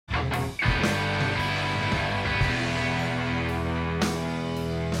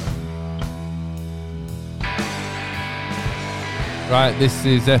Right, this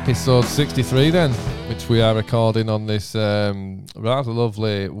is episode 63 then, which we are recording on this rather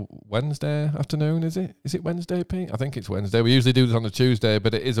lovely Wednesday afternoon, is it? Is it Wednesday, Pete? I think it's Wednesday. We usually do this on a Tuesday,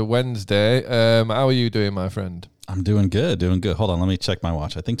 but it is a Wednesday. How are you doing, my friend? I'm doing good. Hold on, let me check my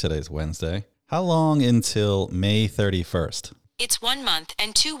watch. I think today's Wednesday. How long until May 31st? It's 1 month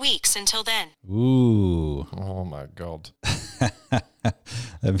and 2 weeks until then. Ooh. Oh, my God.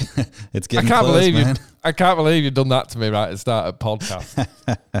 It's getting close, man. I can't believe you've done that to me right at the start of podcast.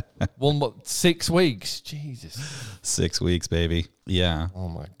 1 month, 6 weeks. Jesus. 6 weeks, baby. Yeah. Oh,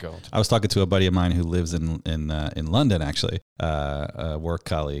 my God. I was talking to a buddy of mine who lives in London, actually, a work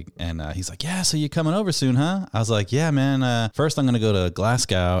colleague. And he's like, yeah, so you coming over soon, huh? I was like, yeah, man. First, I'm going to go to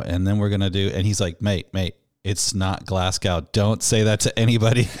Glasgow, and then we're going to do... And he's like, mate. It's not Glasgow. Don't say that to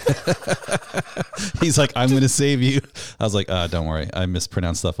anybody. He's like, I'm going to save you. I was like, don't worry. I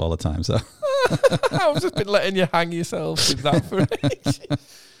mispronounce stuff all the time. So I've just been letting you hang yourself with that for ages.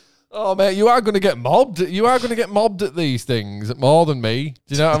 Oh, mate, you are going to get mobbed. You are going to get mobbed at these things more than me.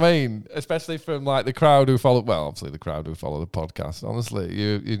 Do you know what I mean? Especially from like the crowd who follow. Well, obviously the crowd who follow the podcast. Honestly,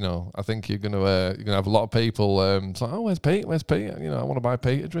 you know, I think you're going to have a lot of people. It's like, oh, where's Pete? Where's Pete? You know, I want to buy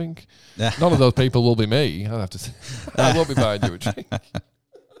Pete a drink. None of those people will be me. I'll have to say, I won't be buying you a drink.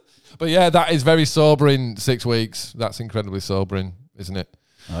 But yeah, that is very sobering. 6 weeks. That's incredibly sobering, isn't it?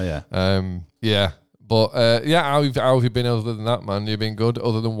 Oh yeah. Yeah. But yeah, how have you been other than that, man? You've been good,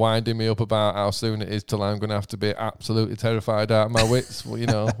 other than winding me up about how soon it is till I'm going to have to be absolutely terrified out of my wits. Well, you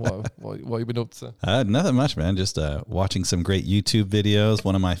know, what have you been up to? Nothing much, man. Just watching some great YouTube videos.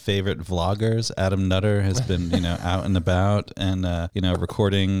 One of my favorite vloggers, Adam Nutter, has been out and about and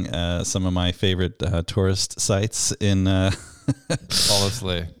recording some of my favorite tourist sites in.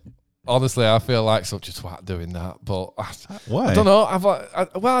 Honestly, I feel like such a twat doing that, but why? I don't know.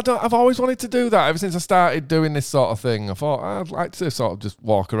 I've always wanted to do that ever since I started doing this sort of thing. I thought I'd like to sort of just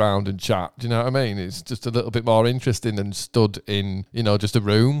walk around and chat. Do you know what I mean? It's just a little bit more interesting than stood in, just a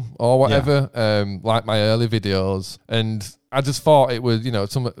room or whatever. Yeah. Like my early videos, and I just thought it was,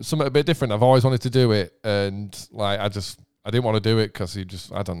 something a bit different. I've always wanted to do it, and like I didn't want to do it because you just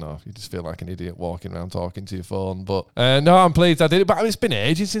feel like an idiot walking around talking to your phone. But no, I'm pleased I did it. But it's been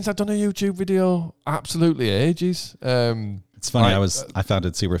ages since I've done a YouTube video. Absolutely ages. It's funny. I found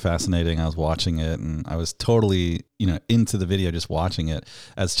it super fascinating. I was watching it and I was totally, into the video, just watching it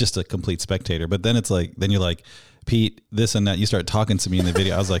as just a complete spectator. But then you're like, Pete, this and that. You start talking to me in the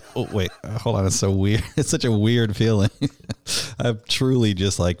video. I was like, oh, wait, hold on. It's so weird. It's such a weird feeling. I'm truly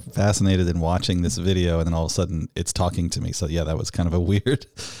just like fascinated in watching this video. And then all of a sudden it's talking to me. So yeah, that was kind of a weird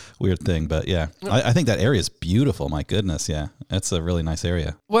thing. But yeah, I think that area is beautiful. My goodness. Yeah. That's a really nice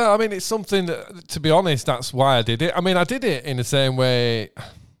area. Well, I mean, it's something that, to be honest, that's why I did it. I mean, I did it in the same way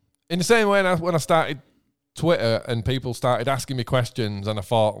when I started Twitter and people started asking me questions, and I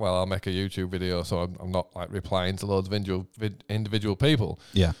thought, well, I'll make a YouTube video so I'm not like replying to loads of individual people.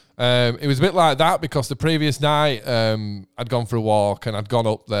 Yeah. It was a bit like that because the previous night I'd gone for a walk and I'd gone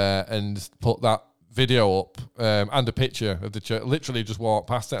up there and put that video up and a picture of the church. Literally just walked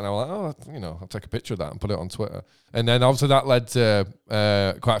past it and I was like, I'll take a picture of that and put it on Twitter. And then obviously that led to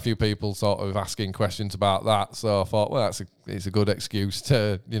quite a few people sort of asking questions about that. So I thought, well, it's a good excuse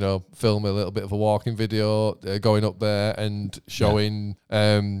to, film a little bit of a walking video, going up there and showing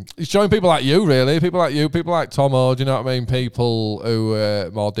people like you, really. People like Tomo, do you know what I mean? People who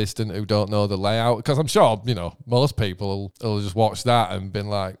are more distant, who don't know the layout. Because I'm sure, most people will just watch that and been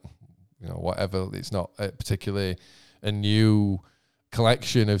like, whatever. It's not particularly a new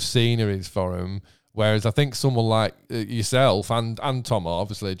collection of sceneries for them. Whereas I think someone like yourself and Tomo,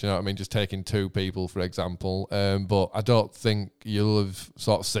 obviously, do you know what I mean? Just taking two people, for example. But I don't think you'll have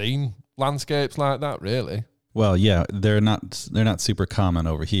sort of seen landscapes like that, really. Well, yeah, they're not super common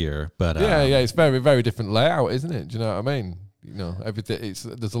over here, but yeah, it's very, very different layout, isn't it? Do you know what I mean? Everything.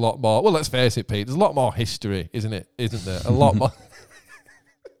 There's a lot more. Well, let's face it, Pete. There's a lot more history, isn't it? Isn't there? A lot more.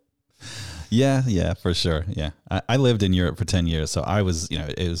 Yeah, for sure. Yeah. I lived in Europe for 10 years, so I was,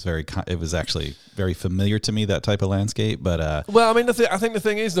 it was actually very familiar to me, that type of landscape. But well, I mean, I think the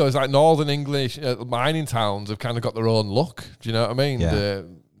thing is, though, is like Northern English mining towns have kind of got their own look. Do you know what I mean? Yeah.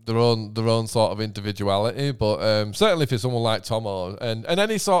 Their own sort of individuality. But certainly for someone like Tomo and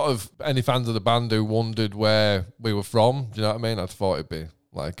any fans of the band who wondered where we were from, do you know what I mean? I thought it'd be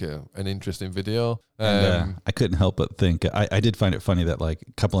like an interesting video. And, I couldn't help but think, I did find it funny that like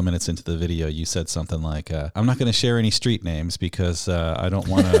a couple of minutes into the video, you said something like, I'm not going to share any street names because I don't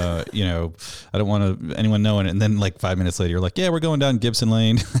want to, I don't want anyone knowing it. And then like 5 minutes later, you're like, yeah, we're going down Gibson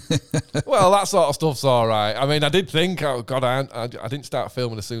Lane. Well, that sort of stuff's all right. I mean, I did think, oh God, I didn't start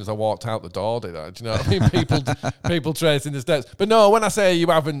filming as soon as I walked out the door, did I? Do you know what I mean? People tracing the steps. But no, when I say you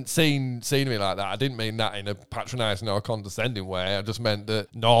haven't seen me like that, I didn't mean that in a patronising or condescending way. I just meant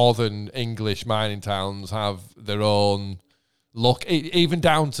that northern English mining towns have their own look, even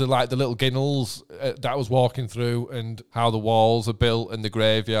down to like the little ginnels that I was walking through and how the walls are built and the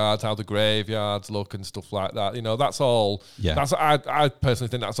graveyards, how the graveyards look and stuff like that. That's all. Yeah. That's I personally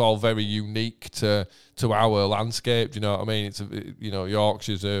think that's all very unique to our landscape. Do you know what I mean? It's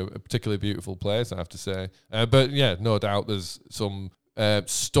Yorkshire's a particularly beautiful place, I have to say. But yeah, no doubt there's some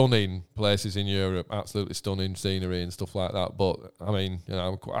stunning places in Europe, absolutely stunning scenery and stuff like that. But I mean,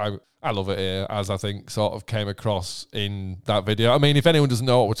 I love it here, as I think sort of came across in that video. I mean, if anyone doesn't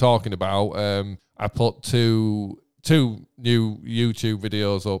know what we're talking about, I put two new YouTube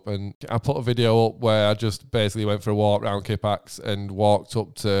videos up, and I put a video up where I just basically went for a walk around Kippax and walked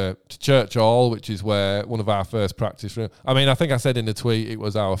up to Church Hall, which is where one of our first practice rooms. I mean, I think I said in the tweet it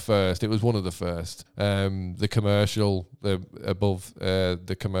was our first. It was one of the first. The commercial, above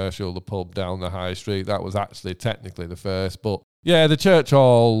the commercial, the pub down the high street, that was actually technically the first. But yeah, the Church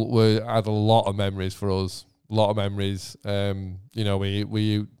Hall had a lot of memories for us. A lot of memories.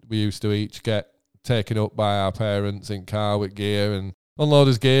 We used to each get taken up by our parents in car with gear and unload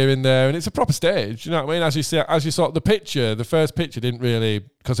his gear in there, and it's a proper stage. You know what I mean? As you saw the picture, the first picture didn't really,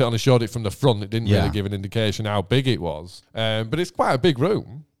 because it only showed it from the front, it didn't really give an indication how big it was. But it's quite a big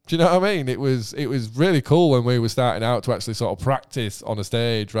room. Do you know what I mean? It was really cool when we were starting out to actually sort of practice on a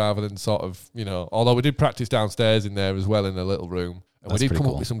stage rather than sort of, although we did practice downstairs in there as well in a little room. And we did come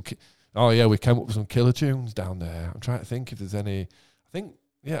up with some, we came up with some killer tunes down there. I'm trying to think if there's any,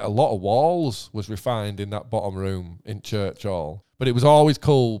 a lot of walls was refined in that bottom room in Church Hall. But it was always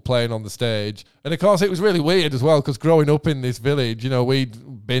cool playing on the stage. And of course, it was really weird as well, because growing up in this village,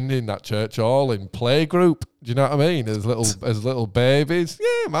 we'd been in that Church Hall in playgroup. Do you know what I mean? As little babies.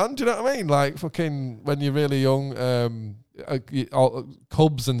 Yeah, man, do you know what I mean? Like fucking when you're really young,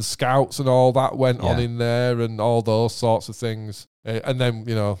 Cubs and Scouts and all that went on in there and all those sorts of things. And then,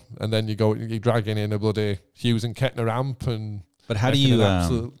 you're dragging in a bloody Hughes and Kettner amp and... But how do you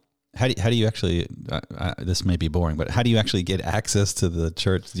actually? This may be boring, but how do you actually get access to the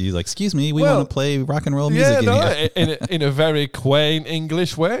church? Do you excuse me, we want to play rock and roll music in a very quaint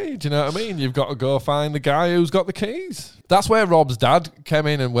English way? Do you know what I mean? You've got to go find the guy who's got the keys. That's where Rob's dad came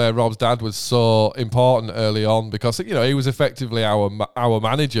in, and where Rob's dad was so important early on, because he was effectively our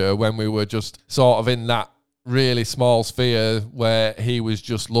manager when we were just sort of in that really small sphere where he was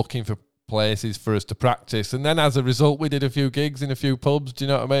just looking for places for us to practice, and then as a result we did a few gigs in a few pubs, do you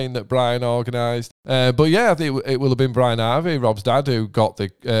know what I mean, that Brian organised. But yeah, I think it will have been Brian Harvey, Rob's dad, who got the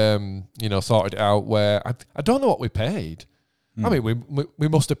sorted it out, where I don't know what we paid. I mean, we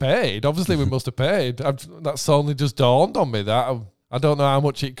must have paid, obviously we must have paid. That's only just dawned on me that I don't know how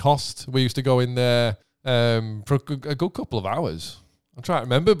much it cost. We used to go in there for a good couple of hours. I'm trying to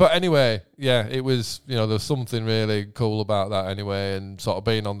remember, but anyway, yeah, it was, there's something really cool about that anyway, and sort of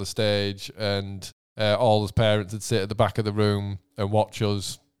being on the stage, and all his parents would sit at the back of the room and watch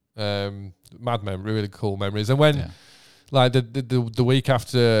us. Mad memory, really cool memories. And when, like the week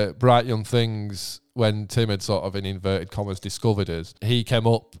after Bright Young Things, when Tim had sort of, in inverted commas, discovered us, he came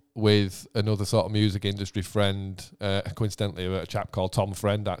up with another sort of music industry friend, coincidentally a chap called Tom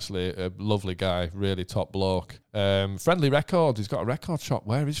Friend, actually, a lovely guy, really top bloke. Friendly Records, he's got a record shop.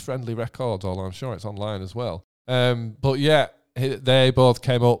 Where is Friendly Records? Although I'm sure it's online as well. But yeah, they both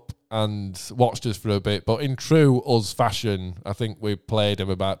came up and watched us for a bit, but in true us fashion, I think we played them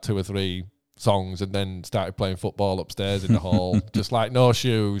about 2 or 3 songs and then started playing football upstairs in the hall. Just like no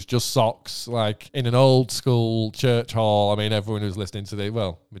shoes, just socks, like in an old school church hall. I mean, everyone who's listening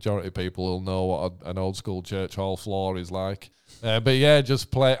to majority of people will know what an old school church hall floor is like. But yeah, just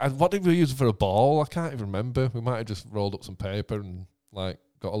play. What did we use for a ball? I can't even remember. We might have just rolled up some paper and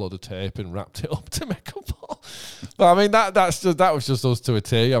got a load of tape and wrapped it up to make a ball. But I mean, that was just us to a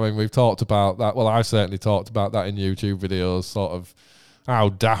T. I mean, we've talked about that. Well, I certainly talked about that in YouTube videos, sort of how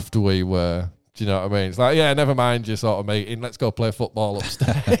daft we were. Do you know what I mean? It's like, yeah, never mind your sort of meeting. Let's go play football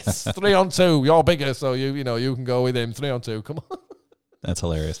upstairs. 3-on-2. You're bigger, so you can go with him. 3-on-2. Come on. That's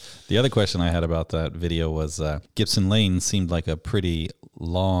hilarious. The other question I had about that video was Gibson Lane seemed like a pretty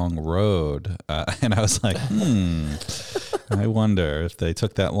long road. And I was like, I wonder if they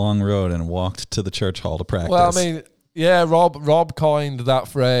took that long road and walked to the church hall to practice. Well, I mean, Yeah, Rob coined that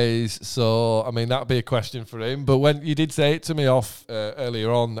phrase, so I mean that'd be a question for him. But when you did say it to me off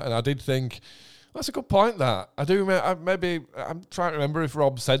earlier on, and I did think that's a good point. That I do. Maybe I'm trying to remember if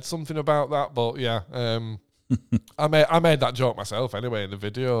Rob said something about that, but yeah, I made that joke myself anyway in the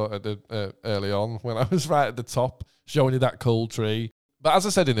video at the early on when I was right at the top showing you that cool tree. But as I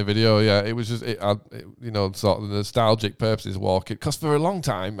said in the video, yeah, it was just sort of the nostalgic purposes walking, because for a long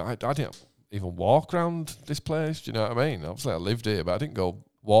time I didn't even walk around this place. Do you know what I mean? Obviously, I lived here, but I didn't go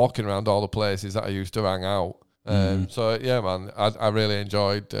walking around all the places that I used to hang out. So, yeah, man, I really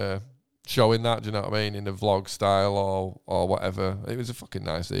enjoyed showing that, do you know what I mean, in a vlog style or whatever. It was a fucking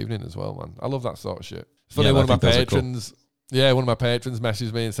nice evening as well, man. I love that sort of shit. Funny, one of my patrons... Yeah, one of my patrons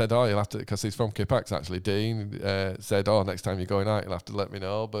messaged me and said, "Oh, you'll have to," because he's from Kippax actually. Dean said, "Oh, next time you're going out, you'll have to let me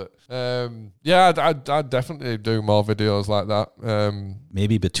know." But yeah, I'd definitely do more videos like that.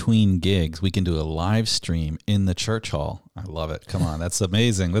 Maybe between gigs, we can do a live stream in the church hall. I love it. Come on, that's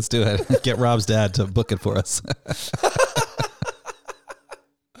amazing. Let's do it. Get Rob's dad to book it for us.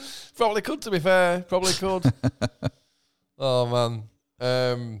 Probably could, to be fair. Probably could. Oh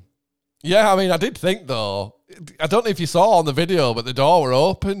man. Yeah, I mean, I did think though. I don't know if you saw on the video, but the door were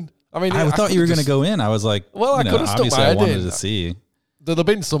open. I mean, I thought you were going to go in. I was like, well, I could have stuck my head in. I wanted to see. There'd have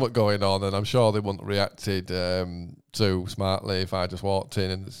been something going on, and I'm sure they wouldn't have reacted too smartly if I just walked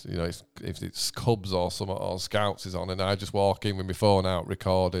in and if it's Cubs or something or Scouts is on, and I just walk in with my phone out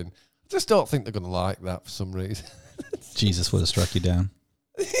recording. I just don't think they're going to like that for some reason. Jesus would have struck you down.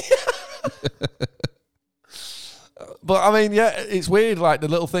 But I mean, yeah, it's weird, like the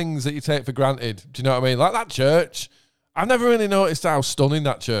little things that you take for granted. Do you know what I mean? Like that church, I've never really noticed how stunning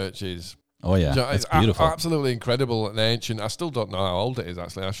that church is. Oh yeah, it's beautiful, absolutely incredible and ancient. I still don't know how old it is.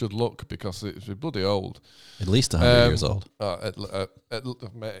 Actually, I should look because it's bloody old. At least 100 years old.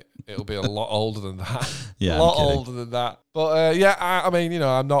 It'll be a lot older than that. Yeah, a lot older than that. But yeah, I mean,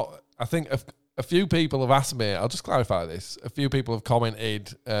 I'm not. I think a few people have asked me, I'll just clarify this, a few people have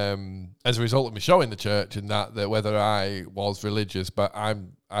commented as a result of me showing the church and that whether I was religious, but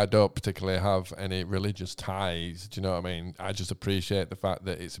I don't particularly have any religious ties. Do you know what I mean? I just appreciate the fact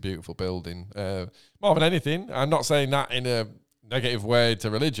that it's a beautiful building. More than anything, I'm not saying that in a negative way to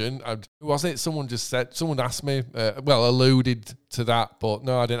religion. Was it someone asked me, alluded to that, but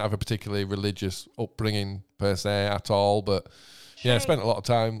no, I didn't have a particularly religious upbringing per se at all, but... Yeah, spent a lot of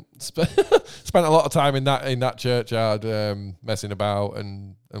time in that churchyard, messing about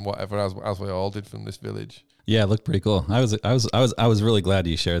and whatever, as we all did from this village. Yeah, it looked pretty cool. I was really glad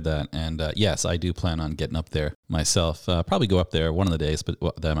you shared that, and yes, I do plan on getting up there myself. Probably go up there one of the days, but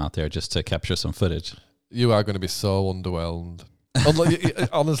them out there just to capture some footage. You are going to be so underwhelmed.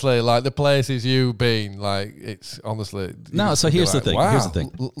 Honestly, like the places you've been, like it's honestly. No, so here's the thing. Wow, here's the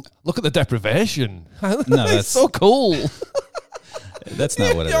thing. Look at the deprivation. No, that's so cool. That's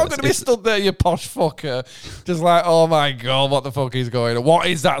not what it is. You're going to be stood there, you posh fucker, just like, oh my God, what the fuck is going on? What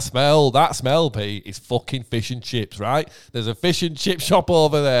is that smell? That smell, Pete, is fucking fish and chips, right? There's a fish and chip shop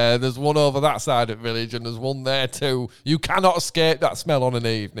over there. There's one over that side of the village, and there's one there too. You cannot escape that smell on an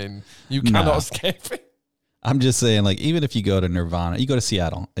evening. You cannot escape it. I'm just saying, like, even if you go to Nirvana, you go to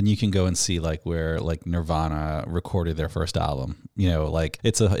Seattle, and you can go and see like where like Nirvana recorded their first album. Like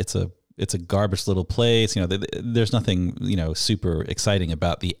it's a garbage little place. There's nothing, super exciting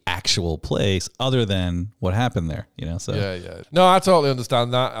about the actual place other than what happened there, so. Yeah. No, I totally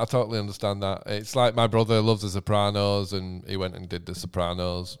understand that. It's like my brother loves The Sopranos and he went and did The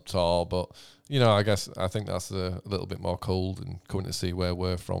Sopranos tour, but, I think that's a little bit more cool than coming to see where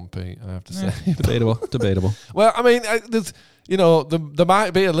we're from, Pete, I have to say. Debatable. Well, I mean, there's... there might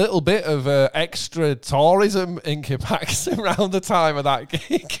be a little bit of extra tourism in Kippax around the time of that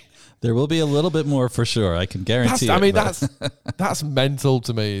gig. There will be a little bit more for sure. I can guarantee that's mental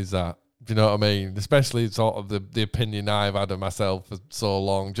to me, is that. Do you know what I mean? Especially sort of the opinion I've had of myself for so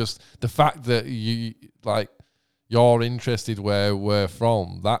long. Just the fact that you're interested where we're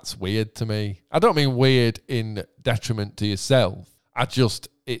from, that's weird to me. I don't mean weird in detriment to yourself.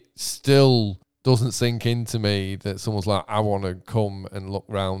 It still doesn't sink into me that someone's like, I want to come and look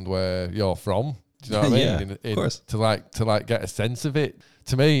round where you're from. Do you know what I mean? Of course. To get a sense of it.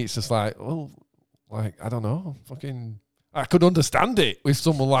 To me, it's just like, I don't know, I could understand it with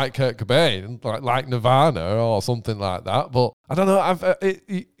someone like Kurt Cobain, like Nirvana or something like that. But I don't know.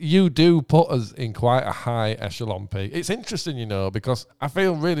 You do put us in quite a high echelon, Pete. It's interesting, because I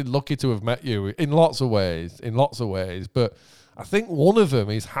feel really lucky to have met you in lots of ways. But I think one of them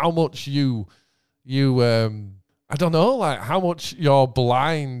is how much you I don't know, like how much you're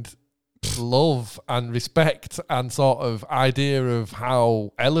blind love and respect and sort of idea of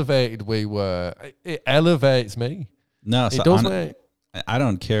how elevated we were. It elevates me. No, It so does, mate. I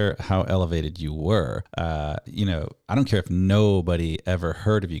don't care how elevated you were. I don't care if nobody ever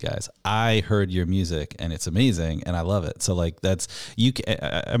heard of you guys. I heard your music and it's amazing and I love it. So like that's you.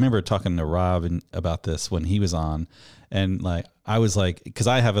 I remember talking to Rob about this when he was on, and like I was like, because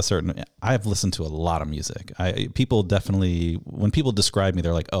I've listened to a lot of music. People definitely, when people describe me,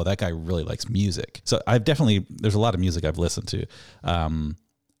 they're like, oh, that guy really likes music. So there's a lot of music I've listened to.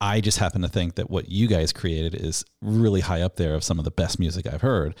 I just happen to think that what you guys created is really high up there of some of the best music I've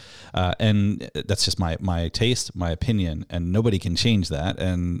heard. And that's just my taste, my opinion, and nobody can change that.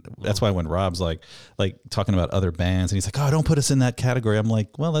 And that's why when Rob's like talking about other bands and he's like, oh, don't put us in that category. I'm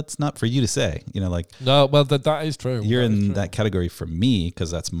like, well, that's not for you to say, No, well, that is true. You're in that category for me because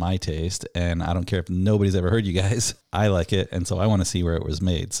that's my taste. And I don't care if nobody's ever heard you guys. I like it. And so I want to see where it was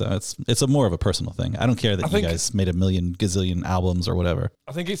made. So it's more of a personal thing. I don't care that you guys made a million gazillion albums or whatever.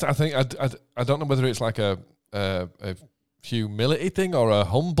 I don't know whether it's like a humility thing or a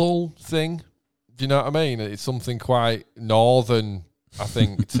humble thing. Do you know what I mean? It's something quite northern, I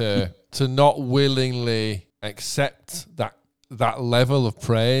think, to not willingly accept that level of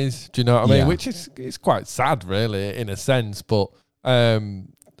praise. Do you know what I mean? Which is quite sad, really, in a sense. But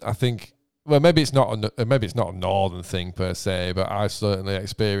I think, well, maybe it's not a northern thing per se, but I've certainly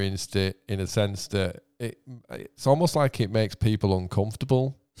experienced it in a sense that it's almost like it makes people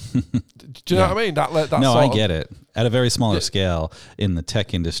uncomfortable. Do you know what I mean? No, I get it. At a very smaller scale in the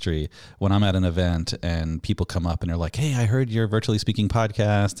tech industry, when I'm at an event and people come up and they're like, hey, I heard your Virtually Speaking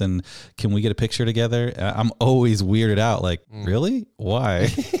podcast and can we get a picture together? I'm always weirded out. Like, really? Why?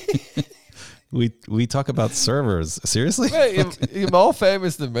 We talk about servers. Seriously? Mate, you're more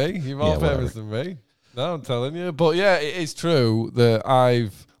famous than me. You're more famous than me. No, I'm telling you. But yeah, it is true that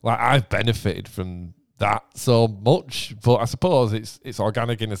I've benefited from that so much, but I suppose it's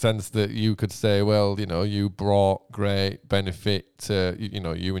organic in the sense that you could say, well, you brought great benefit to,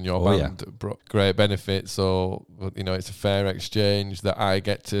 you and your band brought great benefit, so it's a fair exchange that I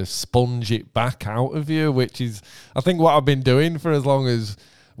get to sponge it back out of you, which is, I think, what I've been doing for as long as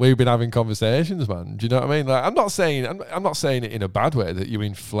we've been having conversations, man. Do you know what I mean? Like, I'm not saying it in a bad way that you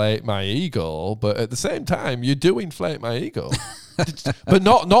inflate my ego, but at the same time, you do inflate my ego. But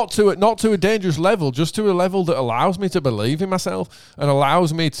not to a dangerous level, just to a level that allows me to believe in myself and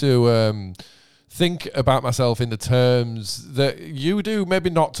allows me to think about myself in the terms that you do.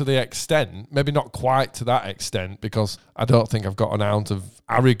 Maybe not to the extent, maybe not quite to that extent, because I don't think I've got an ounce of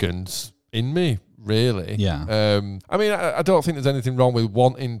arrogance in me, really. Yeah. I mean, I don't think there's anything wrong with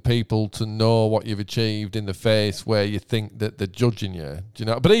wanting people to know what you've achieved in the face where you think that they're judging you. Do you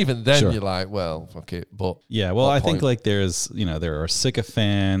know? But even then, you're like, well, fuck it. But yeah, well, I think like there are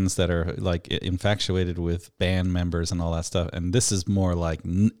sycophants that are like infatuated with band members and all that stuff, and this is more like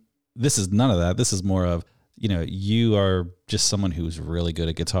this is none of that. This is more of, you are just someone who's really good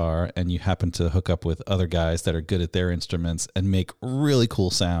at guitar and you happen to hook up with other guys that are good at their instruments and make really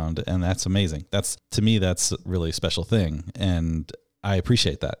cool sound. And that's amazing. To me, that's a really special thing. And I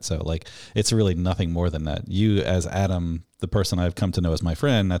appreciate that. So like, it's really nothing more than that. You as Adam, the person I've come to know as my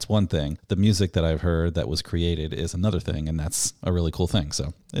friend, that's one thing. The music that I've heard that was created is another thing. And that's a really cool thing.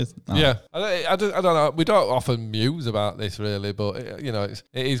 So I don't know. We don't often muse about this really, but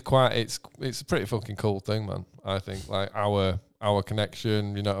it's a pretty fucking cool thing, man. I think like our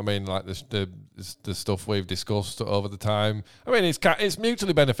connection, you know what I mean? Like the stuff we've discussed over the time. I mean, it's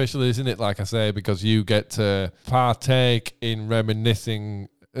mutually beneficial, isn't it? Like I say, because you get to partake in reminiscing,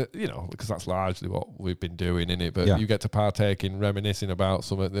 because that's largely what we've been doing, in it. But you get to partake in reminiscing about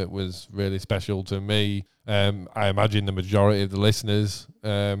something that was really special to me. I imagine the majority of the listeners,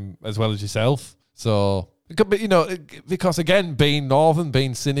 as well as yourself. So, but because again, being northern,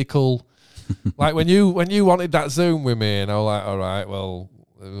 being cynical. Like when you wanted that Zoom with me, and I was like, all right, well,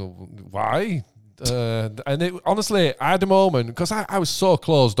 why? And honestly, I had a moment because I was so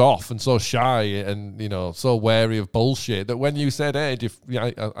closed off and so shy and so wary of bullshit that when you said, hey,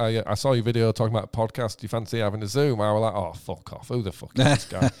 I saw your video talking about a podcast, do you fancy having a Zoom? I was like, oh, fuck off. Who the fuck is this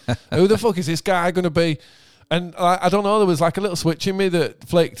guy? Who the fuck is this guy going to be? And I don't know, there was like a little switch in me that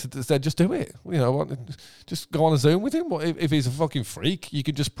flicked that said, just do it. Just go on a Zoom with him. If he's a fucking freak, you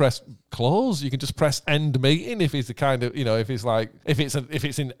can just press close. You can just press end meeting if he's the kind of, if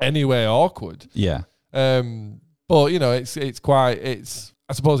it's in any way awkward. Yeah. But,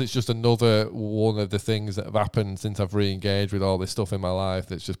 I suppose it's just another one of the things that have happened since I've re-engaged with all this stuff in my life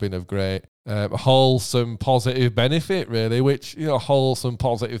that's just been of great, wholesome, positive benefit, really, which, wholesome,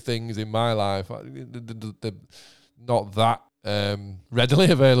 positive things in my life, they're not that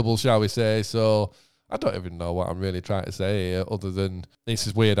readily available, shall we say. So I don't even know what I'm really trying to say here, other than this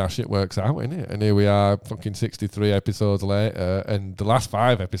is weird how shit works out, isn't it? And here we are, fucking 63 episodes later, and the last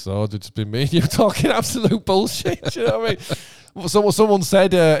 5 episodes have just been me and you talking absolute bullshit. You know what I mean? Someone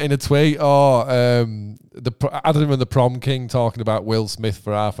said in a tweet, Adam and the Prom King talking about Will Smith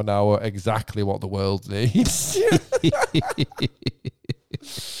for half an hour, exactly what the world needs.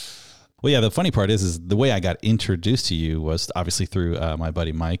 Well, yeah, the funny part is the way I got introduced to you was obviously through my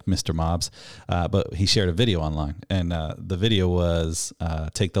buddy Mike, Mr. Mobs, but he shared a video online, and the video was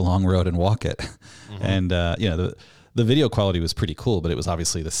Take the Long Road and Walk It. Mm-hmm. And, the video quality was pretty cool, but it was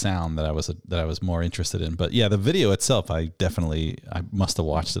obviously the sound that I was more interested in. But yeah, the video itself, I must have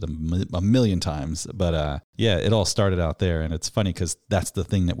watched it a million times. But it all started out there, and it's funny because that's the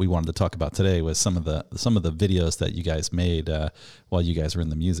thing that we wanted to talk about today was some of the videos that you guys made while you guys were in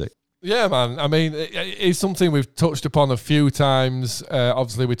the music. Yeah, man. I mean, it's something we've touched upon a few times.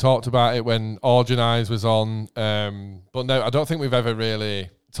 Obviously, we talked about it when Organize was on. But no, I don't think we've ever really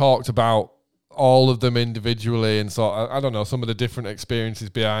talked about all of them individually and I don't know, some of the different experiences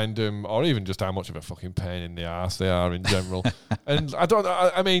behind them, or even just how much of a fucking pain in the ass they are in general. And I don't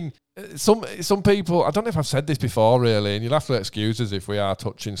know, I mean, some people, I don't know if I've said this before really, and you'll have to excuse us if we are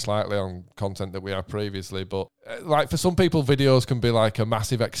touching slightly on content that we have previously, but like for some people, videos can be like a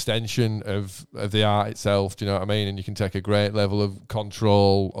massive extension of the art itself, do you know what I mean? And you can take a great level of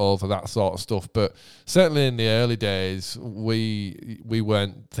control over that sort of stuff. But certainly in the early days, we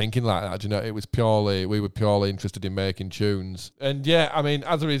weren't thinking like that, do you know? We were purely interested in making tunes. And yeah, I mean,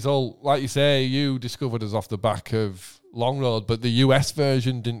 as a result, like you say, you discovered us off the back of Long Road, but the US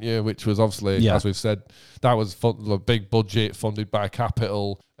version, didn't you? Which was obviously, as we've said, that was a big budget, funded by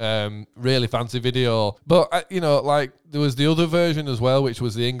Capitol. Really fancy video. But, there was the other version as well, which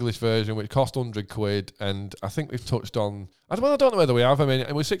was the English version, which cost £100. And I think we've touched on, I don't know whether we have. I mean,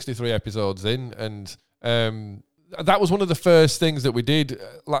 we're 63 episodes in, and that was one of the first things that we did,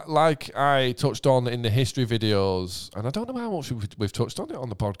 like I touched on in the history videos, and I don't know how much we've touched on it on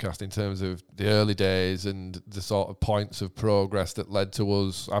the podcast in terms of the early days and the sort of points of progress that led to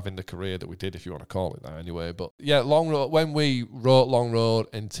us having the career that we did, if you want to call it that anyway. But yeah, Long Road, when we wrote Long Road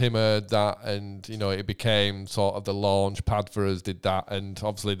and Tim heard that, and it became sort of the launch pad for us, did that, and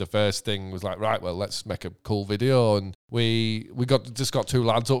obviously the first thing was like, right, well, let's make a cool video. And we got 2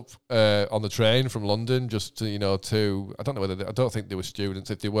 lads up on the train from London just to, I don't know whether I don't think they were students.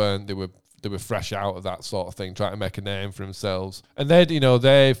 If they weren't, they were fresh out of that sort of thing, trying to make a name for themselves. And then,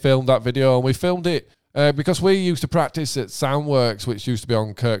 they filmed that video, and we filmed it because we used to practice at Soundworks, which used to be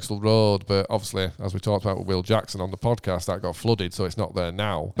on Kirksall Road, but obviously, as we talked about with Will Jackson on the podcast, that got flooded, so it's not there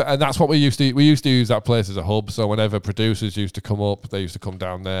now. And that's what we used to use that place as a hub. So whenever producers used to come up, they used to come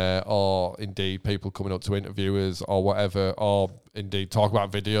down there, or indeed people coming up to interview us or whatever, or indeed talk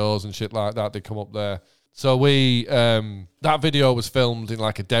about videos and shit like that, they come up there. So that video was filmed in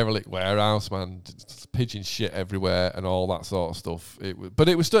like a derelict warehouse, man. Pigeon shit everywhere and all that sort of stuff. It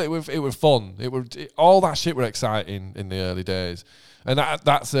was fun. All that shit were exciting in the early days, and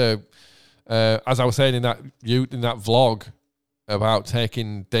that's as I was saying in that vlog about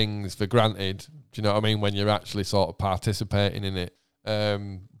taking things for granted. Do you know what I mean? When you're actually sort of participating in it,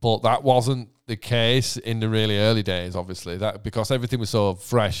 but that wasn't the case in the really early days, obviously, that because everything was so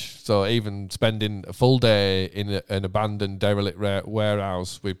fresh. So even spending a full day in an abandoned derelict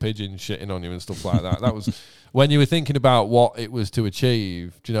warehouse with pigeons shitting on you and stuff like that was when you were thinking about what it was to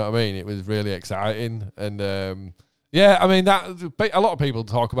achieve. Do you know what I mean? It was really exciting. And I mean, that a lot of people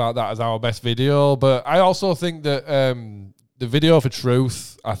talk about that as our best video, but I also think that the video for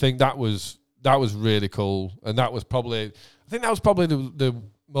Truth, I think that was really cool, and that was probably the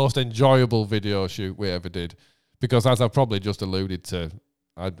most enjoyable video shoot we ever did, because as I've probably just alluded to,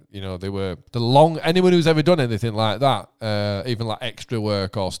 they were anyone who's ever done anything like that, even like extra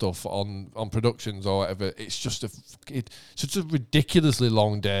work or stuff on productions or whatever, it's just such a ridiculously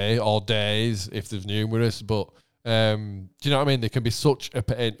long day, or days if there's numerous, but do you know what I mean? There can be such a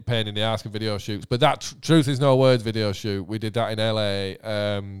pain in the ass in video shoots. But that Truth Is No Words video shoot, we did that in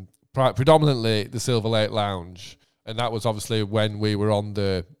LA, predominantly the Silver Lake Lounge. And that was obviously when we were on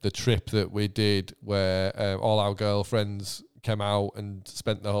the trip that we did, where all our girlfriends came out and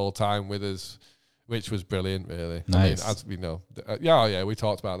spent the whole time with us, which was brilliant, really. Nice. I mean, as we know, we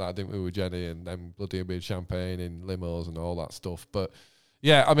talked about that, didn't we, with Jenny, and them bloody with champagne in limos and all that stuff. But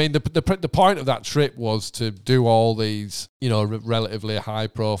Yeah, I mean, the point of that trip was to do all these, you know, relatively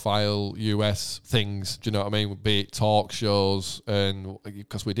high-profile US things. Do you know what I mean? Be it talk shows, and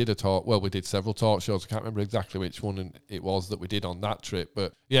because we did several talk shows. I can't remember exactly which one it was that we did on that trip,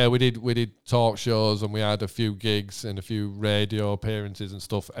 but yeah, we did talk shows, and we had a few gigs and a few radio appearances and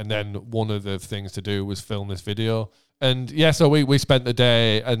stuff. And then one of the things to do was film this video. And yeah, so we spent the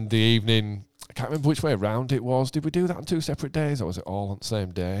day and the evening. I can't remember which way around it was. Did we do that on 2 separate days, or was it all on the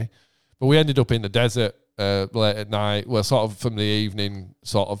same day? But we ended up in the desert late at night. Well, sort of from the evening,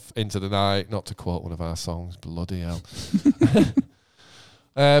 sort of into the night. Not to quote one of our songs, bloody hell.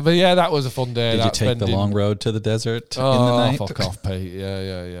 But yeah, that was a fun day. Did you take the long road to the desert in the night? Fuck off, Pete.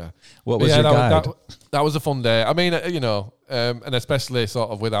 Yeah. What was your guide? That was a fun day. I mean, you know, and especially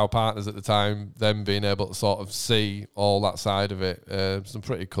sort of with our partners at the time, them being able to sort of see all that side of it. Some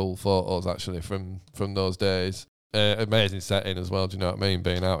pretty cool photos actually from those days. Amazing setting as well. Do you know what I mean?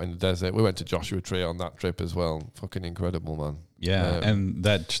 Being out in the desert. We went to Joshua Tree on that trip as well. Fucking incredible, man. Yeah, and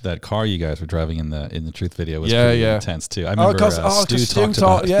that car you guys were driving in the Truth video was pretty intense too. I remember Stu talked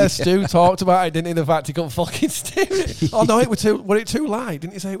about it. Stu talked about it, didn't he? The fact he couldn't fucking steer it. Oh no, it was too light?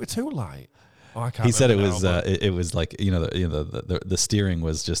 Didn't he say it was too light? Oh, I can't. He said it was like the steering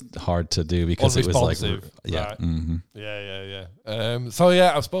was just hard to do because it was like right. Mm-hmm. Yeah. So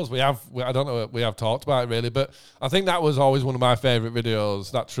yeah, I suppose we have talked about it really, but I think that was always one of my favourite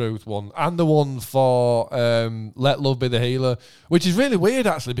videos, that Truth one, and the one for Let Love Be the Healer, which is really weird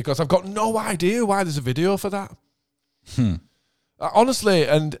actually because I've got no idea why there's a video for that. Honestly,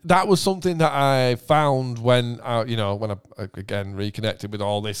 and that was something that I found when I again reconnected with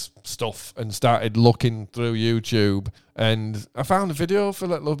all this stuff and started looking through YouTube, and I found a video for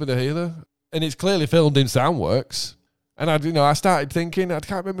Let Love Be the Healer, and it's clearly filmed in Soundworks. And I started thinking, I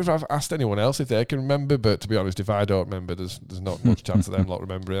can't remember if I've asked anyone else if they can remember, but to be honest, if I don't remember, there's not much chance of them not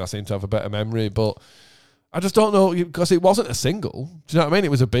remembering. I seem to have a better memory, but I just don't know, because it wasn't a single. Do you know what I mean?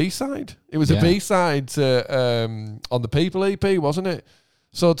 It was a B-side. It was a B-side to, on the People EP, wasn't it?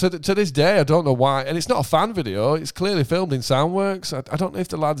 So to this day, I don't know why. And it's not a fan video. It's clearly filmed in Soundworks. I don't know if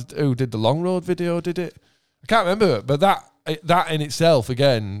the lads who did the Long Road video did it. I can't remember. But that in itself,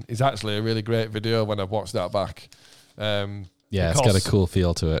 again, is actually a really great video when I've watched that back. It's got a cool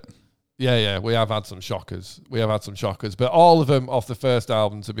feel to it. Yeah, we have had some shockers. But all of them off the first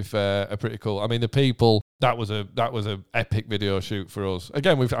album, to be fair, are pretty cool. I mean, the People, that was a epic video shoot for us.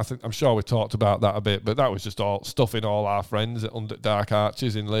 Again, I'm sure we've talked about that a bit, but that was just all stuffing all our friends at Under Dark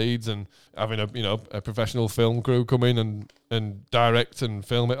Arches in Leeds and having a professional film crew come in and direct and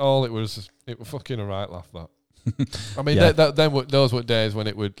film it all. It was fucking a right laugh, that. I mean, those were days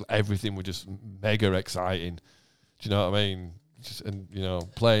when everything was just mega exciting. Do you know what I mean?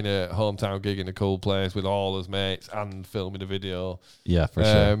 Playing a hometown gig in a cool place with all his mates and filming a video. Yeah, for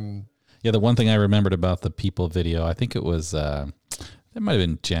sure. The one thing I remembered about the People video, I think it was, it might have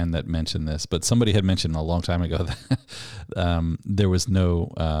been Jen that mentioned this, but somebody had mentioned a long time ago that there was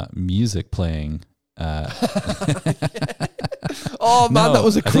no music playing. Oh man, that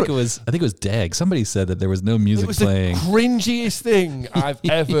was I think it was Dag. Somebody said that there was no music playing. It was the cringiest thing I've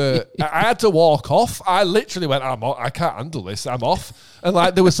ever. I had to walk off. I literally went, I can't handle this. I'm off. And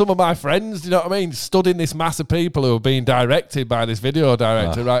like there were some of my friends, you know what I mean, stood in this mass of people who were being directed by this video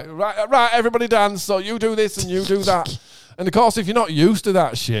director. Right, everybody dance. So you do this and you do that. And of course, if you're not used to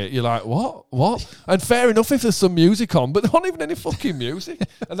that shit, you're like, what? And fair enough if there's some music on, but there wasn't even any fucking music.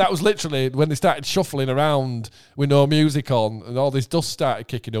 And that was literally when they started shuffling around with no music on and all this dust started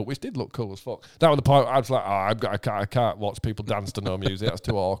kicking up, which did look cool as fuck. That was the point I was like, I can't watch people dance to no music. That's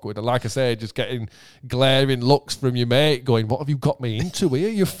too awkward. And like I say, just getting glaring looks from your mate going, what have you got me into here,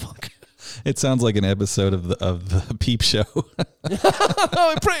 you fuck? It sounds like an episode of the Peep Show.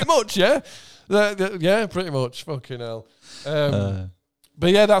 Pretty much, yeah. Yeah, pretty much. Fucking hell. But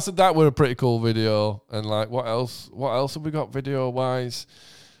yeah, that were a pretty cool video. And like, what else have we got video wise?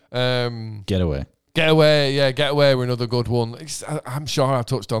 Getaway. Getaway were another good one. I'm sure I've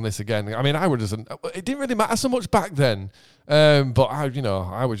touched on this again. I mean, it didn't really matter so much back then. But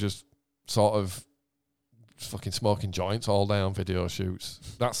I was just sort of fucking smoking joints all day on video shoots.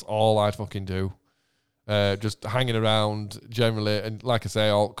 That's all I'd fucking do. Just hanging around generally, and like I say,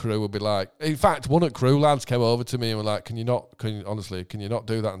 all crew would be like. In fact, one of the crew lads came over to me and were like, "Can you not do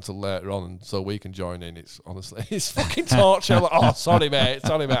that until later on, and so we can join in?" It's fucking torture. Like, oh, sorry mate,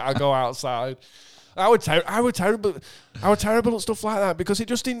 I'll go outside. I were terrible at stuff like that because it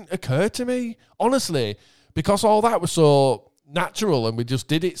just didn't occur to me, honestly, because all that was so natural and we just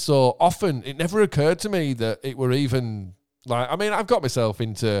did it so often. It never occurred to me that it were even Like, I mean, I've got myself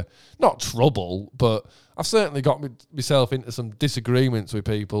into not trouble, but I've certainly got myself into some disagreements with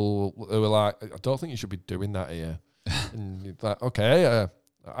people who are like, I don't think you should be doing that here. And you're like, okay,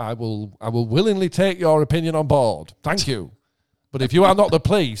 I will willingly take your opinion on board. Thank you. But if you are not the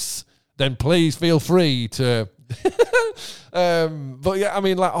police, then please feel free to. But yeah, I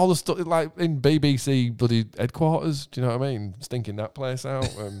mean, like all the stuff, like in BBC bloody headquarters. Do you know what I mean? Stinking that place out.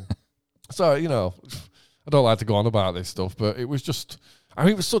 So you know, I don't like to go on about this stuff, but it was just. I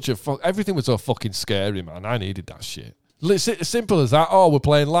mean, it was such a everything was so fucking scary, man. I needed that shit. It's as simple as that. Oh, we're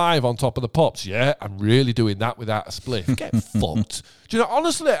playing live on Top of the Pops. Yeah, I'm really doing that without a spliff. Get fucked. Do you know?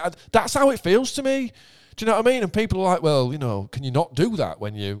 Honestly, that's how it feels to me. Do you know what I mean? And people are like, well, you know, can you not do that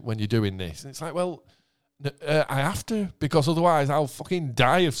when you're doing this? And it's like, well, I have to, because otherwise I'll fucking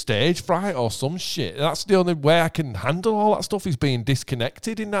die of stage fright or some shit. That's the only way I can handle all that stuff, is being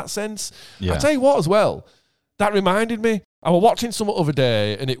disconnected in that sense. Yeah. I tell you what, as well, that reminded me. I was watching something other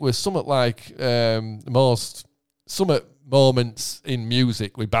day, and it was something like some moments in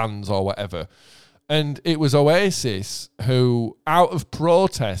music with bands or whatever. And it was Oasis who, out of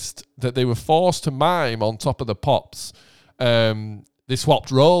protest that they were forced to mime on Top of the Pops, they swapped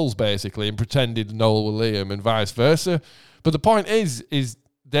roles basically and pretended Noel were Liam and vice versa. But the point is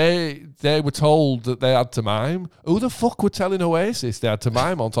they were told that they had to mime. Who the fuck were telling Oasis they had to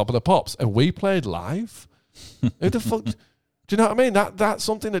mime on Top of the Pops? And we played live? Who the fuck... Do you know what I mean? That's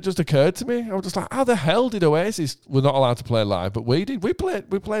something that just occurred to me. I was just like, how the hell did Oasis were not allowed to play live, but we did? We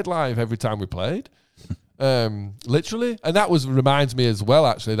played live every time we played. Literally. And that reminds me as well,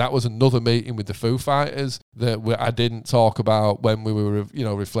 actually, that was another meeting with the Foo Fighters that I didn't talk about when we were,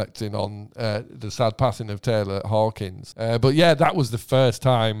 reflecting on the sad passing of Taylor Hawkins. But yeah, that was the first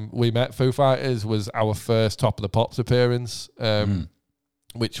time we met Foo Fighters, was our first Top of the Pops appearance,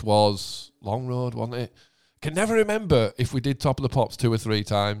 which was Long Road, wasn't it? Can never remember if we did Top of the Pops 2 or 3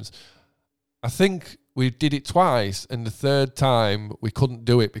 times. I think we did it twice, and the third time we couldn't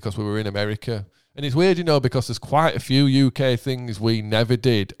do it because we were in America. And it's weird, because there's quite a few UK things we never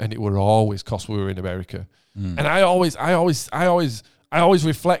did, and it were always because we were in America. And I always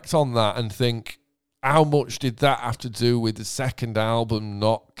reflect on that and think, how much did that have to do with the second album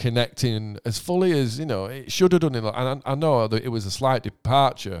not connecting as fully as, it should have done? And I know that it was a slight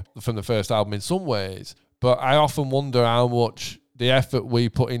departure from the first album in some ways, but I often wonder how much the effort we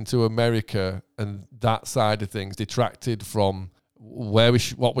put into America and that side of things detracted from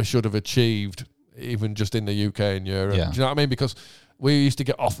what we should have achieved, even just in the UK and Europe. Yeah. Do you know what I mean? Because we used to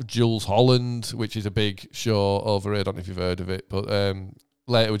get offered Jules Holland, which is a big show over here. I don't know if you've heard of it, but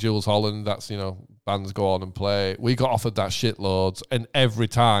later with Jules Holland, that's, bands go on and play. We got offered that shitloads, and every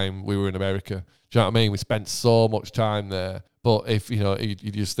time we were in America. Do you know what I mean? We spent so much time there. But if, you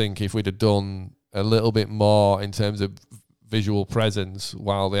just think if we'd have done a little bit more in terms of visual presence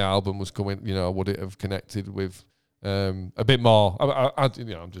while the album was coming, would it have connected with a bit more?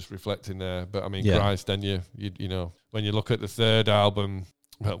 I'm just reflecting there, but I mean, yeah. Christ, then you when you look at the third album,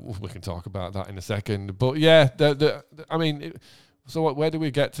 well, we can talk about that in a second. But yeah, so where did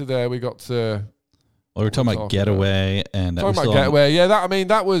we get to there? We got to. Well, we're talking about Getaway, and talking about Getaway. Yeah,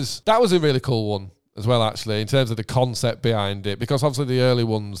 that was a really cool one as well, actually, in terms of the concept behind it, because obviously the early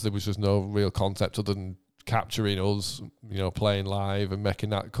ones, there was just no real concept other than capturing us, playing live and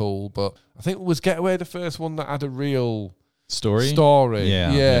making that cool. But I think it was Getaway the first one that had a real story.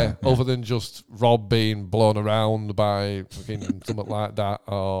 Yeah. Other than just Rob being blown around by fucking something like that.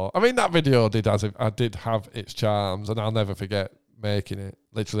 That video did have its charms, and I'll never forget making it.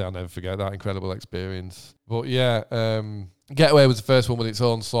 Literally, I'll never forget that incredible experience. But yeah, Getaway was the first one with its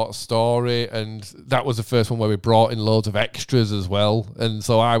own sort of story, and that was the first one where we brought in loads of extras as well. And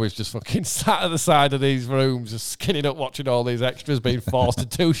so I was just fucking sat at the side of these rooms, just skinning up watching all these extras being forced to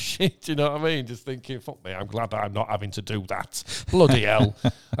do shit, you know what I mean? Just thinking, fuck me, I'm glad I'm not having to do that. Bloody hell.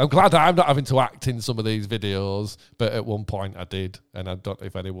 I'm glad I'm not having to act in some of these videos, but at one point I did, and I don't know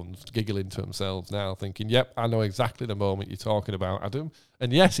if anyone's giggling to themselves now, thinking, yep, I know exactly the moment you're talking about, Adam.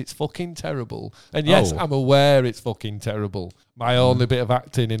 And yes, it's fucking terrible. And yes, I'm aware it's fucking terrible. My only bit of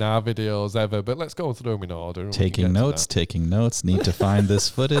acting in our videos ever. But let's go through them in order. Taking notes. Need to find this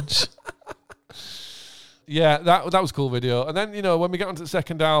footage. Yeah, that was a cool video. And then, when we get onto the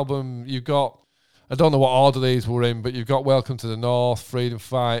second album, you've got, I don't know what order these were in, but you've got Welcome to the North, Freedom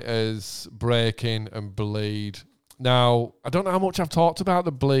Fighters, Breaking, and Bleed. Now, I don't know how much I've talked about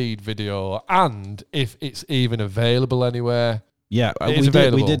the Bleed video and if it's even available anywhere. Yeah,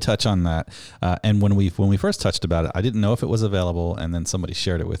 we did touch on that, and when we first touched about it, I didn't know if it was available, and then somebody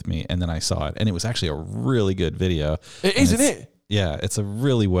shared it with me, and then I saw it, and it was actually a really good video. It is, isn't it? Yeah, it's a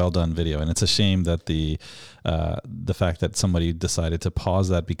really well done video, and it's a shame that the fact that somebody decided to pause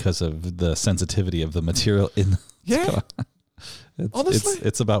that because of the sensitivity of the material in. Yeah, honestly,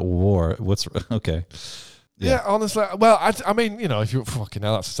 it's about war. What's okay? Yeah, honestly. Well, I mean, you know, if you fucking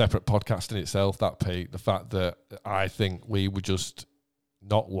hell, that's a separate podcast in itself. That Pete, the fact that I think we were just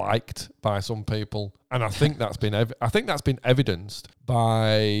not liked by some people, and I think that's been evidenced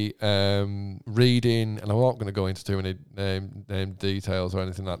by reading, and I'm not going to go into too many name details or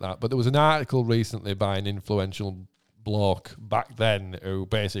anything like that, but there was an article recently by an influential bloke back then who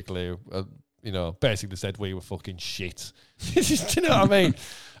basically basically said we were fucking shit. Do you know what I mean?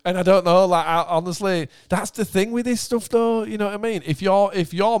 And I don't know, like, honestly, that's the thing with this stuff, though. You know what I mean? If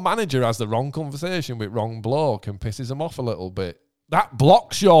your manager has the wrong conversation with wrong bloke and pisses him off a little bit, that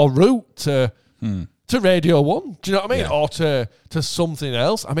blocks your route to Radio 1. Do you know what I mean? Yeah. Or to something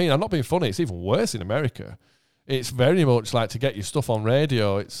else. I mean, I'm not being funny. It's even worse in America. It's very much like to get your stuff on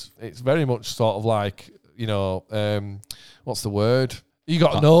radio. It's very much sort of like, you know, what's the word? You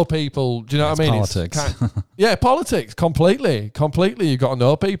got to know people. Do you know what I mean? Politics. Yeah, politics. Completely. You got to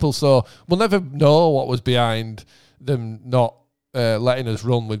know people. So we'll never know what was behind them not letting us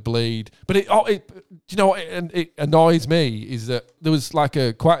run with Bleed. But you know, it annoys me is that there was like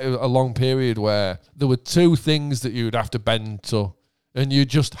quite a long period where there were two things that you'd have to bend to, and you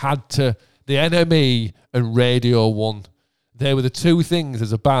just had to. The NME and Radio 1, they were the two things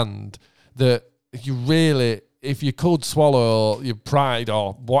as a band that you really. If you could swallow your pride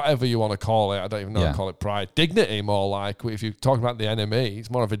or whatever you want to call it, I don't even know how to call it pride. Dignity, more like. If you're talking about the NME, it's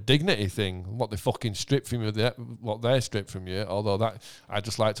more of a dignity thing. What they fucking strip from you, what they strip from you. Although that, I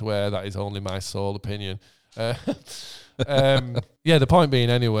just like to wear, that is only my sole opinion. Yeah, the point being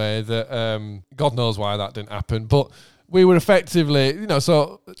anyway that God knows why that didn't happen. But we were effectively, you know,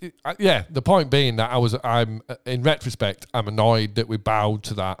 so yeah, the point being that I'm in retrospect, I'm annoyed that we bowed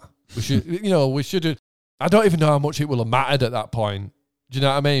to that. We should have. I don't even know how much it will have mattered at that point. Do you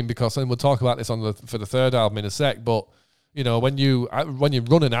know what I mean? Because, and we'll talk about this for the third album in a sec, but you know, when you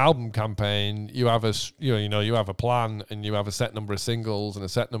run an album campaign, you have you have a plan, and you have a set number of singles and a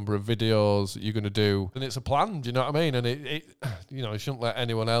set number of videos that you're going to do, and it's a plan. Do you know what I mean? And it you know, you shouldn't let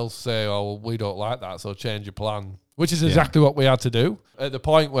anyone else say, "Oh, well, we don't like that, so change your plan." Which is exactly what we had to do at the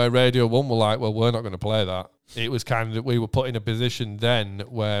point where Radio 1 were like, "Well, we're not going to play that." It was kind of, we were put in a position then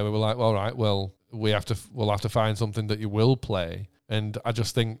where we were like, "All right, well, we'll have to find something that you will play." And I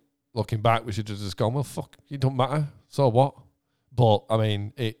just think, looking back, we should have just gone, well, fuck, it don't matter. So what? But I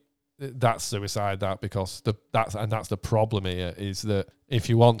mean, that's suicide. Because that's the problem here, is that if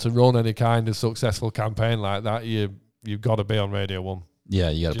you want to run any kind of successful campaign like that, you've got to be on Radio 1. Yeah,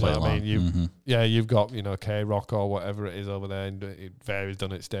 you got to play along. I mean? You've got, you know, K-Rock or whatever it is over there, and it varies,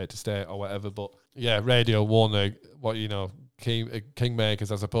 done it state to state or whatever. But yeah, Radio 1,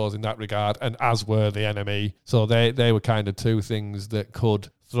 kingmakers, I suppose, in that regard, and as were the NME. So they were kind of two things that could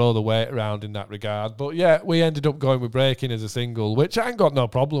throw the weight around in that regard. But yeah, we ended up going with Breaking as a single, which I ain't got no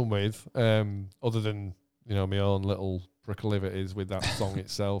problem with, other than, you know, my own little proclivities with that song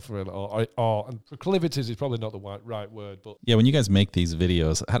itself, and proclivities is probably not the right word, but yeah, when you guys make these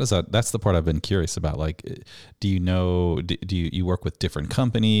videos, how does that's the part I've been curious about. Like, do you work with different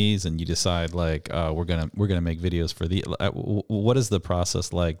companies and you decide like, we're gonna make videos for what is the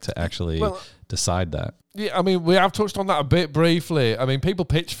process like to actually decide that? Yeah, I mean, we have touched on that a bit briefly. I mean, people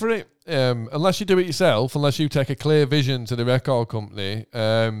pitch for it. Unless you do it yourself, unless you take a clear vision to the record company,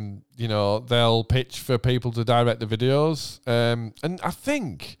 you know, they'll pitch for people to direct the videos. And I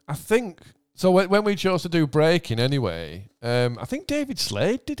think so. When we chose to do Breaking anyway, I think David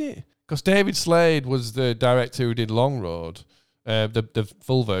Slade did it, because David Slade was the director who did Long Road, the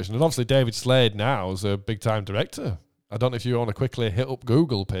full version, and obviously David Slade now is a big time director. I don't know if you want to quickly hit up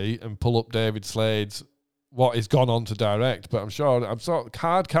Google, Pete, and pull up David Slade's what he's gone on to direct, but I'm sure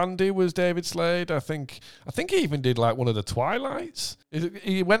Hard Candy was David Slade. I think he even did like one of the Twilights.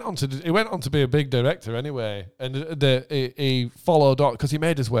 He went on to be a big director anyway, and he followed on because he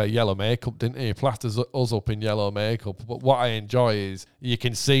made us wear yellow makeup, didn't he? He plasters us up in yellow makeup. But what I enjoy is you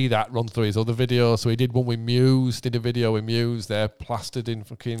can see that run through his other videos. So he did one with Muse, did a video with Muse. They're plastered in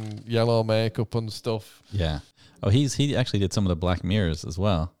fucking yellow makeup and stuff. Yeah. Oh, he actually did some of the Black Mirrors as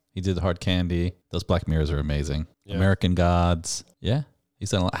well. He did Hard Candy. Those Black Mirrors are amazing. Yeah. American Gods. Yeah.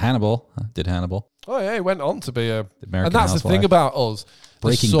 He's done a lot. Hannibal. Did Hannibal. Oh, yeah. He went on to be a... American and that's Housewife. The thing about us.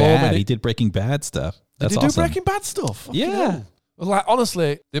 Breaking Bad. He did Breaking Bad stuff. That's did he awesome. do Breaking Bad stuff? Fucking yeah. Hell. Like,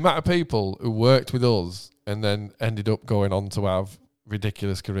 honestly, the amount of people who worked with us and then ended up going on to have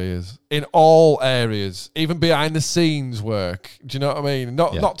ridiculous careers in all areas, even behind the scenes work. Do you know what I mean?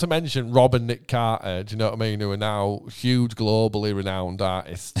 Not to mention Rob and Nick Carter, do you know what I mean, who are now huge globally renowned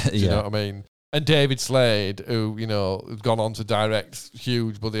artists. Do you know what I mean? And David Slade, who, you know, has gone on to direct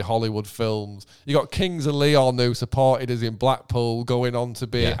huge bloody Hollywood films. You got Kings of Leon, who supported us in Blackpool, going on to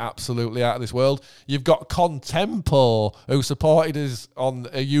be absolutely out of this world. You've got Contempo, who supported us on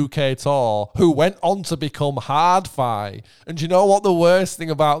a UK tour, who went on to become Hard-Fi. And do you know what the worst thing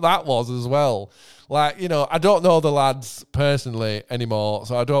about that was as well? Like, you know, I don't know the lads personally anymore,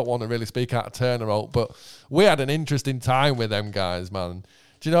 so I don't want to really speak out of turn about, but we had an interesting time with them guys, man.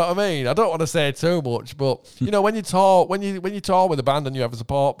 Do you know what I mean? I don't want to say too much, but you know, when you tour with a band and you have a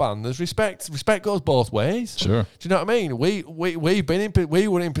support band, there's respect. Respect goes both ways. Sure. Do you know what I mean? We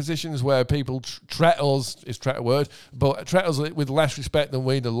were in positions where people treat us, is treat a word, but treat us with less respect than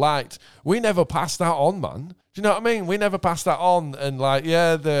we'd have liked. We never passed that on, man. Do you know what I mean? We never passed that on, and like,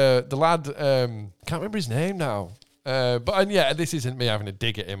 yeah, the lad, can't remember his name now. This isn't me having a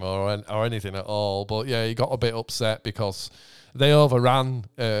dig at him or anything at all, but yeah, he got a bit upset because they overran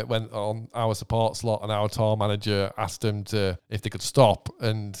when on our support slot, and our tour manager asked them if they could stop,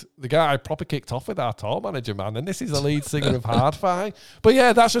 and the guy proper kicked off with our tour manager, man. And this is the lead singer of Hard-Fi. But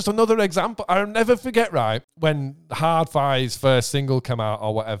yeah, that's just another example. I'll never forget, right, when Hard-Fi's first single came out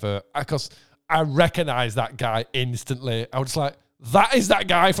or whatever, because I recognised that guy instantly. I was like, that is that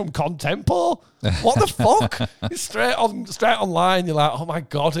guy from Contempo? What the fuck? It's straight online. You're like, oh my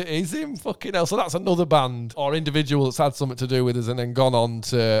God, it is him. Fucking hell. So that's another band or individual that's had something to do with us and then gone on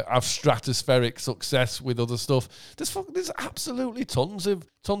to have stratospheric success with other stuff. There's absolutely tons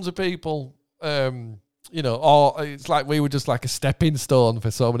of people, you know, or it's like we were just like a stepping stone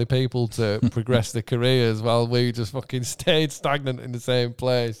for so many people to progress their careers while we just fucking stayed stagnant in the same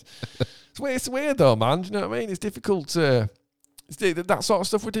place. It's weird though, man. Do you know what I mean? It's difficult to... That sort of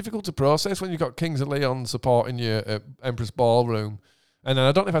stuff was difficult to process when you've got Kings of Leon supporting you at Empress Ballroom. And then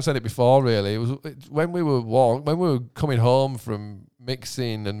I don't know if I said it before, really. It was when we were coming home from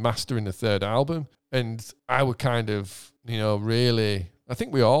mixing and mastering the third album, and I were kind of, you know, really, I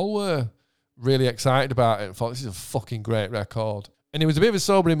think we all were really excited about it and thought, this is a fucking great record. And it was a bit of a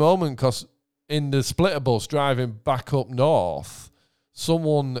sobering moment because in the splitter bus driving back up north,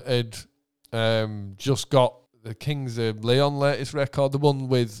 someone had just got the Kings of Leon latest record, the one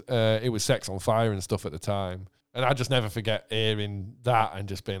with it was Sex on Fire and stuff at the time, and I just never forget hearing that and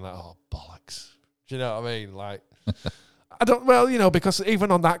just being like, oh bollocks. Do you know what I mean? Like, because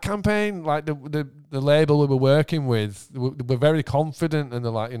even on that campaign, like the label we were working with, we're very confident, and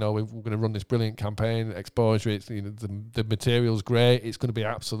they're like, you know, we're going to run this brilliant campaign, exposure. It's, you know, the material's great. It's going to be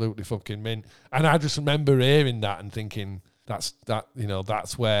absolutely fucking mint. And I just remember hearing that and thinking, that's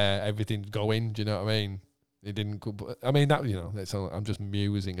where everything's going. Do you know what I mean? It didn't go, I mean, that, you know, I'm just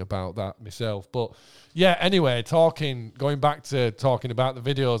musing about that myself. But yeah, anyway, going back to talking about the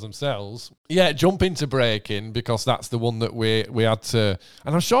videos themselves, yeah, jump into Breaking, because that's the one that we had to,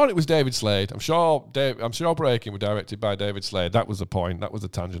 and I'm sure it was David Slade. I'm sure Breaking was directed by David Slade. That was the point. That was the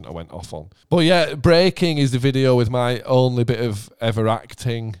tangent I went off on. But yeah, Breaking is the video with my only bit of ever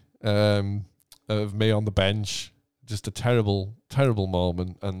acting of me on the bench. Just a terrible, terrible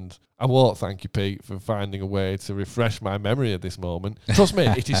moment, and I won't thank you, Pete, for finding a way to refresh my memory of this moment. Trust me,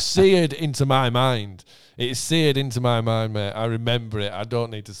 it is seared into my mind. It is seared into my mind, mate. I remember it. I don't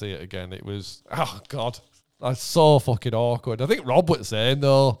need to see it again. It was, oh, God. That's so fucking awkward. I think Rob was saying,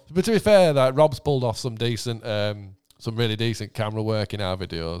 though. But to be fair, that Rob's pulled off some really decent camera work in our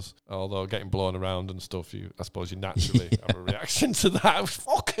videos. Although getting blown around and stuff, I suppose you naturally have a reaction to that.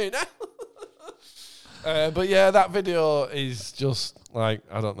 Fucking hell. But yeah, that video is just like,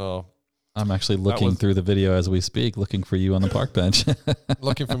 I don't know. I'm actually looking through the video as we speak, looking for you on the park bench.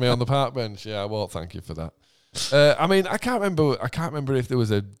 Looking for me on the park bench. Yeah, well, thank you for that. I mean, I can't remember if there was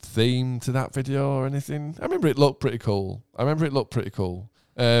a theme to that video or anything. I remember it looked pretty cool.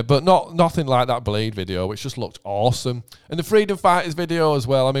 But nothing like that Bleed video, which just looked awesome. And the Freedom Fighters video as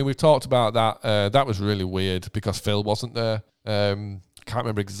well. I mean, we've talked about that. That was really weird because Phil wasn't there. Can't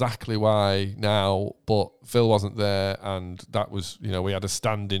remember exactly why now, but Phil wasn't there, and that was, you know, we had a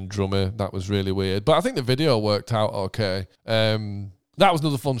standing drummer. That was really weird, but I think the video worked out okay. That was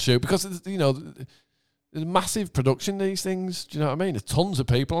another fun shoot because, you know, there's massive production, these things. Do you know what I mean? There's tons of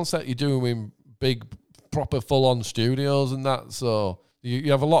people on set. You're doing in big, proper, full-on studios and that, so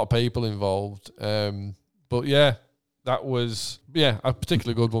you have a lot of people involved. But yeah, that was a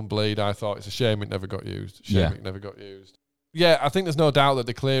particularly good one. Bleed. I thought it's a shame it never got used. Yeah, I think there's no doubt that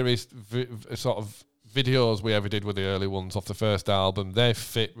the clearest sort of videos we ever did were the early ones off the first album. They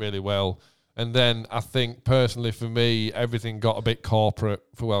fit really well. And then I think personally for me, everything got a bit corporate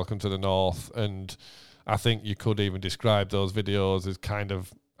for Welcome to the North. And I think you could even describe those videos as kind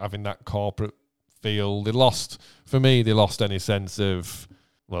of having that corporate feel. They lost any sense of,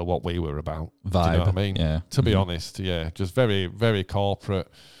 well, what we were about. Vibe. Do you know what I mean? Yeah. To be honest, yeah. Just very, very corporate.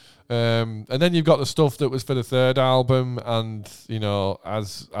 And then you've got the stuff that was for the third album, and you know,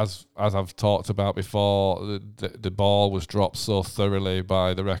 as I've talked about before, the ball was dropped so thoroughly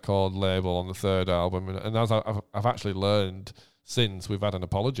by the record label on the third album, and as I've actually learned since, we've had an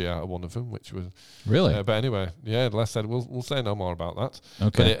apology out of one of them, which was really. But anyway, yeah, Les said we'll say no more about that.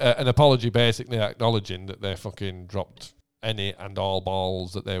 Okay, but an apology basically acknowledging that they fucking dropped any and all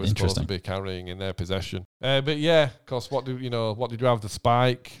balls that they were supposed to be carrying in their possession. But yeah, of course, what did you have? The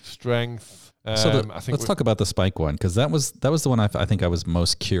spike, strength. So let's talk about the spike one, because that was the one I think I was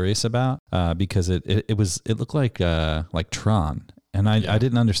most curious about, because it looked like Tron. And I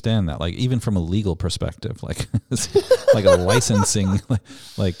didn't understand that, like, even from a legal perspective, like like a licensing,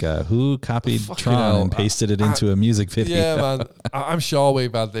 like who copied Tron and pasted it into a music video. Yeah, man. I'm sure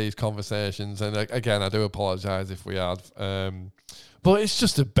we've had these conversations, and again, I do apologise if we had. But it's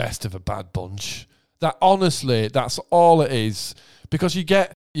just the best of a bad bunch. That honestly, that's all it is, because you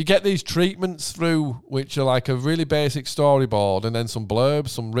get these treatments through, which are like a really basic storyboard and then some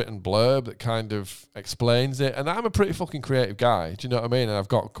written blurb that kind of explains it. And I'm a pretty fucking creative guy. Do you know what I mean? And I've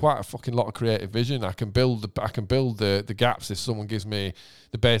got quite a fucking lot of creative vision. I can build the gaps if someone gives me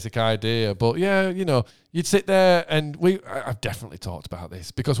the basic idea. But yeah, you know, you'd sit there and I've definitely talked about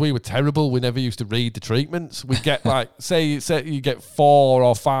this because we were terrible. We never used to read the treatments. We get like, say you get 4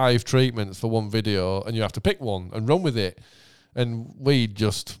 or 5 treatments for one video and you have to pick one and run with it. And we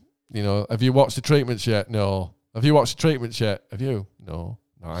just, you know, have you watched the treatments yet? No. Have you watched the treatments yet? Have you? No.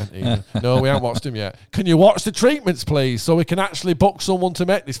 No, I haven't either. No, we haven't watched them yet. Can you watch the treatments, please, so we can actually book someone to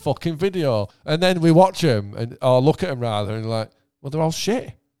make this fucking video? And then we watch them, or look at them rather, and like, well, they're all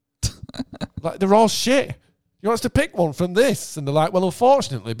shit. Like, they're all shit. You want us to pick one from this? And they're like, well,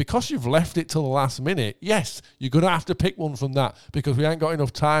 unfortunately, because you've left it till the last minute, yes, you're going to have to pick one from that because we ain't got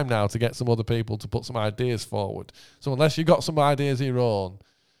enough time now to get some other people to put some ideas forward. So unless you've got some ideas of your own,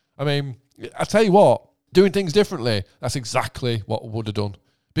 I mean, I tell you what, doing things differently, that's exactly what we would have done.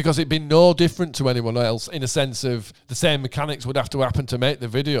 Because it'd be no different to anyone else in a sense of the same mechanics would have to happen to make the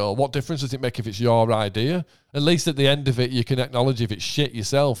video. What difference does it make if it's your idea? At least at the end of it, you can acknowledge if it's shit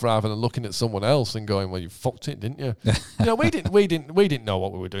yourself rather than looking at someone else and going, well, you fucked it, didn't you? You know, we didn't know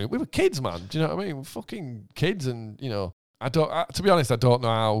what we were doing. We were kids, man. Do you know what I mean? We're fucking kids. And, you know, to be honest, I don't know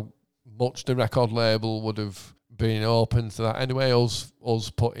how much the record label would have being open to that anyway, us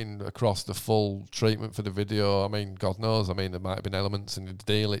putting across the full treatment for the video. I mean, God knows. I mean, there might have been elements in the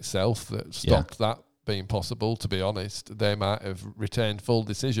deal itself that stopped that being possible, to be honest. They might have retained full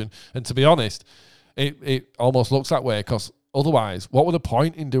decision. And to be honest, it almost looks that way because otherwise, what were the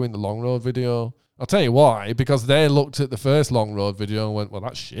point in doing the Long Road video? I'll tell you why, because they looked at the first Long Road video and went, well,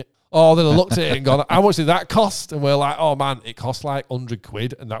 that's shit. Or then I looked at it and gone, how much did that cost? And we're like, oh man, it cost like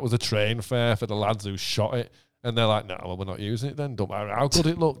 £100 and that was a train fare for the lads who shot it. And they're like, no, well, we're not using it then. Don't matter how good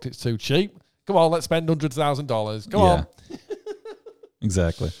it looked. It's too cheap. Come on, let's spend $100,000. Come on.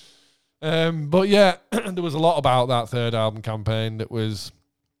 Exactly. But yeah, there was a lot about that third album campaign that was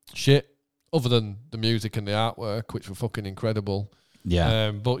shit, other than the music and the artwork, which were fucking incredible. Yeah.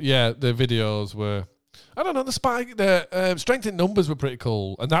 But yeah, the videos were, I don't know, the Strength in Numbers were pretty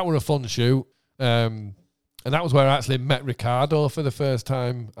cool. And that were a fun shoot. And that was where I actually met Ricardo for the first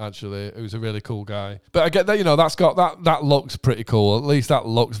time, actually, who's a really cool guy. But I get that, you know, that's got that looks pretty cool. At least that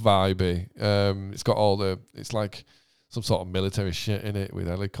looks vibey. It's got it's like some sort of military shit in it with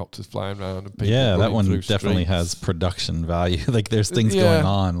helicopters flying around and people. Yeah, that one definitely streets. Has production value. Like there's things going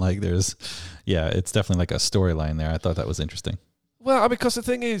on. Like it's definitely like a storyline there. I thought that was interesting. Well, because the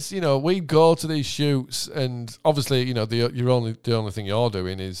thing is, you know, we go to these shoots and obviously, you know, the only thing you're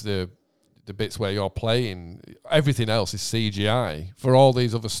doing is the bits where you're playing. Everything else is CGI for all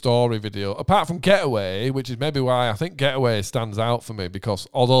these other story video, apart from Getaway, which is maybe why I think Getaway stands out for me, because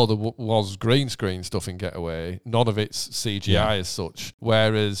although there was green screen stuff in Getaway, none of it's CGI as such,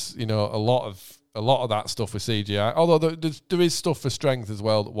 whereas, you know, a lot of that stuff was CGI, although there is stuff for Strength as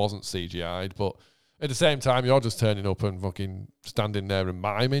well that wasn't CGI'd, but at the same time, you're just turning up and fucking standing there and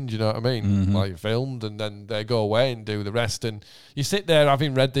miming, do you know what I mean? Mm-hmm. Like filmed, and then they go away and do the rest. And you sit there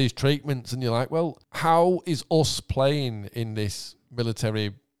having read these treatments and you're like, well, how is us playing in this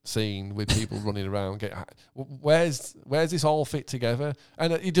military scene with people running around? Where's this all fit together?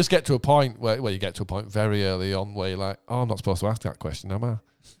 And you just get to a point where you get to a point very early on where you're like, oh, I'm not supposed to ask that question, am I?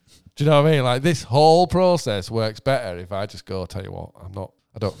 Do you know what I mean? Like, this whole process works better if I just go, tell you what,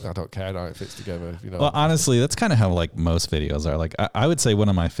 I don't care how it fits together. You know. Well, honestly, that's kind of how like most videos are. Like I would say one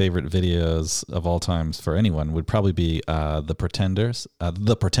of my favorite videos of all times for anyone would probably be The Pretenders,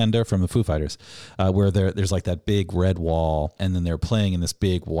 The Pretender from the Foo Fighters, where there's like that big red wall, and then they're playing in this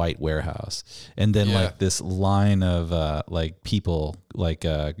big white warehouse, and then like this line of like people, like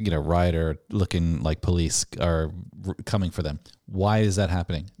rider looking like police are coming for them. Why is that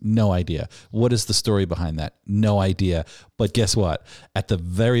happening? No idea. What is the story behind that? No idea. But guess what? At the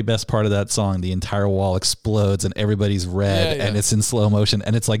very best part of that song, the entire wall explodes and everybody's red and it's in slow motion,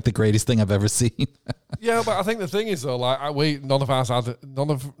 and it's like the greatest thing I've ever seen. Yeah, but I think the thing is though, like none of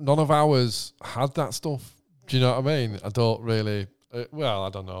ours had that stuff. Do you know what I mean? I don't really. I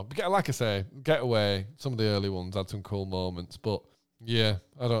don't know. Like I say, Get Away. Some of the early ones had some cool moments, but. Yeah,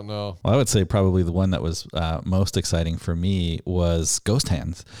 I don't know. Well, I would say probably the one that was most exciting for me was Ghost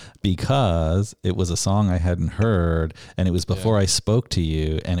Hands, because it was a song I hadn't heard, and it was before I spoke to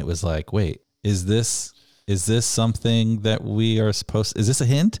you, and it was like, wait, is this something that we are supposed? Is this a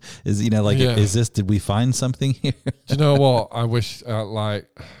hint? Is is this? Did we find something here? Do you know what? I wish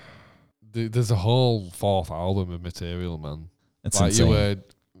there's a whole fourth album of material, man. It's insane.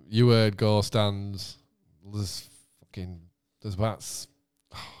 You heard Ghost Hands.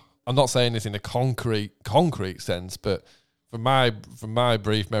 I'm not saying this in a concrete sense, but from my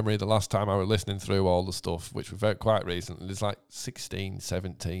brief memory, the last time I was listening through all the stuff, which was quite recently, there's like 16,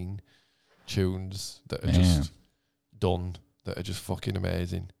 17 tunes that are just done, that are just fucking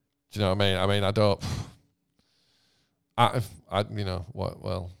amazing. Do you know what I mean? I mean,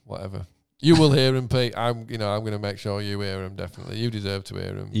 whatever. You will hear him, Pete. I'm going to make sure you hear him, definitely. You deserve to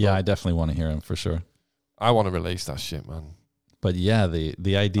hear him. Yeah, I definitely want to hear him for sure. I want to release that shit, man. But yeah,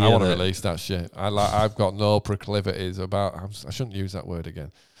 the idea. I want to release that shit. I've got no proclivities about. I shouldn't use that word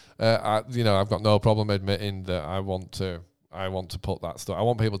again. I've got no problem admitting that I want to put that stuff. I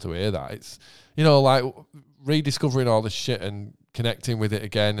want people to hear that. It's like rediscovering all this shit and connecting with it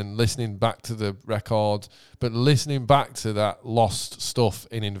again and listening back to the record, but listening back to that lost stuff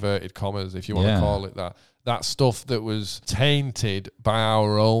in inverted commas, if you want to call it that. That stuff that was tainted by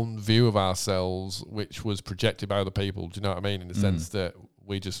our own view of ourselves, which was projected by other people. Do you know what I mean? In the sense that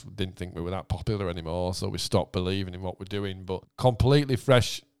we just didn't think we were that popular anymore, so we stopped believing in what we're doing. But completely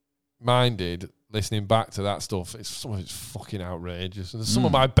fresh-minded, listening back to that stuff, it's fucking outrageous. And there's some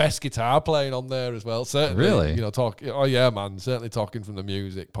of my best guitar playing on there as well. Certainly, really? Certainly talking from the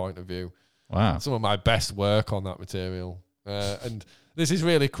music point of view. Wow. Some of my best work on that material. And this is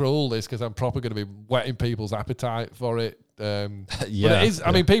really cruel, because I'm probably going to be whetting people's appetite for it. But it is.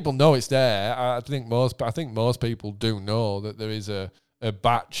 I mean, people know it's there. I think most people do know that there is a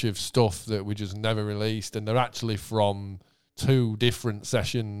batch of stuff that we just never released, and they're actually from two different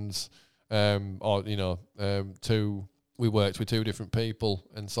sessions, we worked with two different people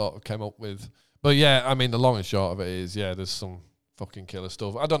and sort of came up with. But yeah, I mean, the long and short of it is, there's some fucking killer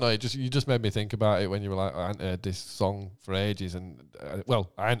stuff. I don't know. You just made me think about it when you were like, I hadn't heard this song for ages, and I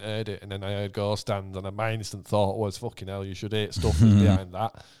hadn't heard it, and then I heard Ghost Hands, and my instant thought was, fucking hell, you should hear stuff that's behind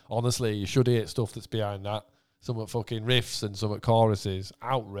that. Honestly, you should hear stuff that's behind that. Some fucking riffs and some choruses,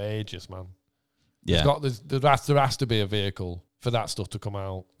 outrageous, man. Yeah, there has to be a vehicle for that stuff to come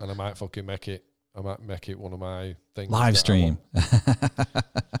out, and I might fucking make it. I might make it one of my things. Live stream.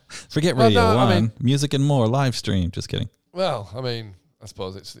 Forget Radio 1, music and more. Live stream. Just kidding. Well, I mean, I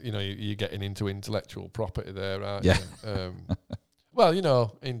suppose it's, you're getting into intellectual property there, aren't you? Well,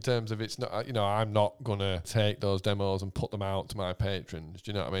 in terms of it's not, I'm not going to take those demos and put them out to my patrons.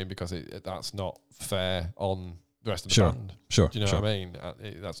 Do you know what I mean? Because that's not fair on the rest of the band. Sure. Do you know what I mean?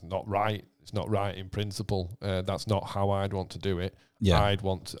 That's not right. It's not right in principle. That's not how I'd want to do it. Yeah. I'd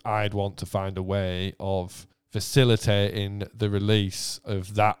want to find a way of facilitating the release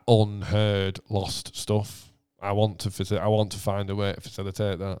of that unheard, lost stuff. I want to find a way to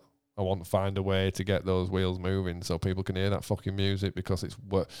facilitate that. I want to find a way to get those wheels moving so people can hear that fucking music, because it's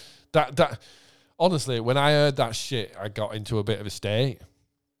that honestly, when I heard that shit, I got into a bit of a state.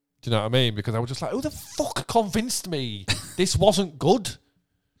 Do you know what I mean? Because I was just like, who the fuck convinced me this wasn't good?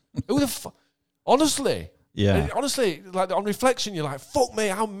 Who the fuck? Honestly. Yeah. Honestly, like on reflection, you're like, fuck me,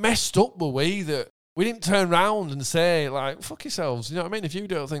 how messed up were we that we didn't turn around and say, like, fuck yourselves. You know what I mean? If you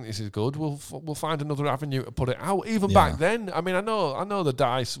don't think this is good, we'll find another avenue to put it out. Even back then, I mean, I know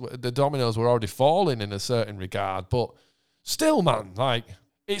the dominoes were already falling in a certain regard, but still, man, like,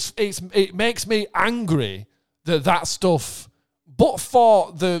 it makes me angry that stuff, but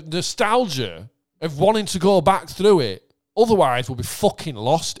for the nostalgia of wanting to go back through it, otherwise we'll be fucking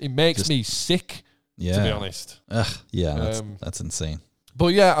lost. It makes me sick, to be honest. That's insane.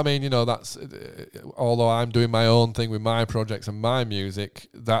 But yeah, I mean, that's although I'm doing my own thing with my projects and my music,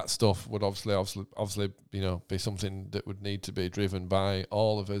 that stuff would obviously, be something that would need to be driven by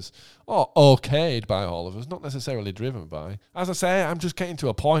all of us, or okayed by all of us, not necessarily driven by. As I say, I'm just getting to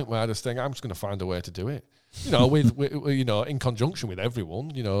a point where I just think I'm just going to find a way to do it. With in conjunction with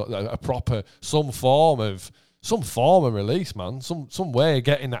everyone, a proper some form of release, man, some way of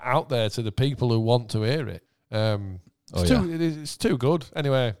getting it out there to the people who want to hear it. It's too good.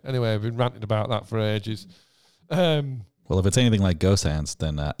 Anyway, I've been ranting about that for ages. Well, if it's anything like Ghost Hands,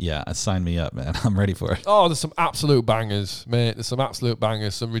 then sign me up, man. I'm ready for it. Oh, there's some absolute bangers, mate. There's some absolute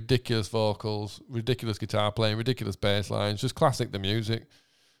bangers, some ridiculous vocals, ridiculous guitar playing, ridiculous bass lines, just classic the music.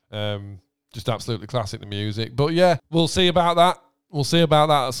 Just absolutely classic the music. But yeah, we'll see about that. We'll see about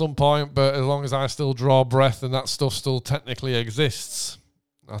that at some point, but as long as I still draw breath and that stuff still technically exists,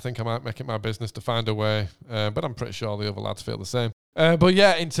 I think I might make it my business to find a way, but I'm pretty sure the other lads feel the same. But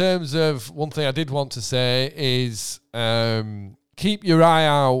yeah, in terms of one thing I did want to say is keep your eye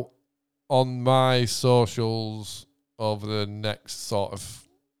out on my socials over the next sort of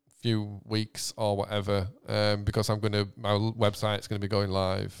few weeks or whatever, because my website's going to be going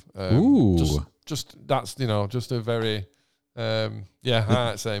live. Ooh. Just that's, just a very... I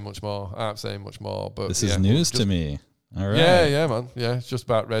can't say much more. But this is news to me. All right. Yeah, man. Yeah, it's just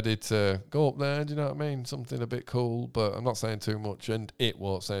about ready to go up there. Do you know what I mean? Something a bit cool, but I'm not saying too much, and it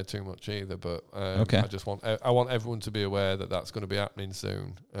won't say too much either. But okay. I want everyone to be aware that that's going to be happening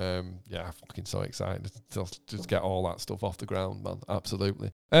soon. I'm fucking so excited to just get all that stuff off the ground, man.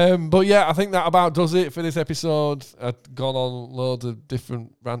 Absolutely. But yeah, I think that about does it for this episode. I've gone on loads of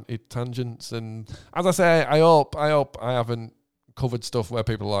different ranted tangents, and as I say, I hope I haven't covered stuff where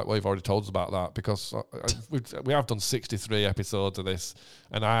people are like, well, you've already told us about that, because we have done 63 episodes of this,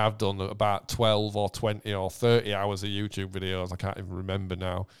 and I have done about 12 or 20 or 30 hours of YouTube videos. I can't even remember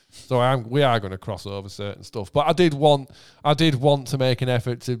now. So we are going to cross over certain stuff, but I did want to make an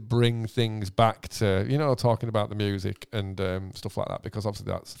effort to bring things back to, talking about the music and stuff like that, because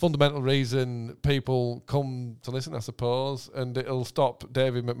obviously that's the fundamental reason people come to listen, I suppose, and it'll stop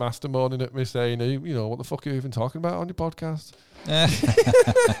David McMaster moaning at me saying, what the fuck are you even talking about on your podcast?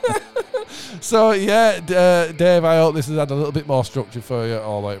 So yeah, Dave, I hope this has had a little bit more structure for you,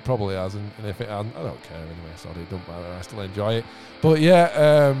 although it probably hasn't, and if it hasn't, I don't care anyway, sorry, it don't matter, I still enjoy it. But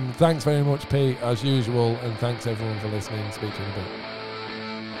yeah, thanks very much, Pete, as usual, and thanks everyone for listening. Speak to you in a bit.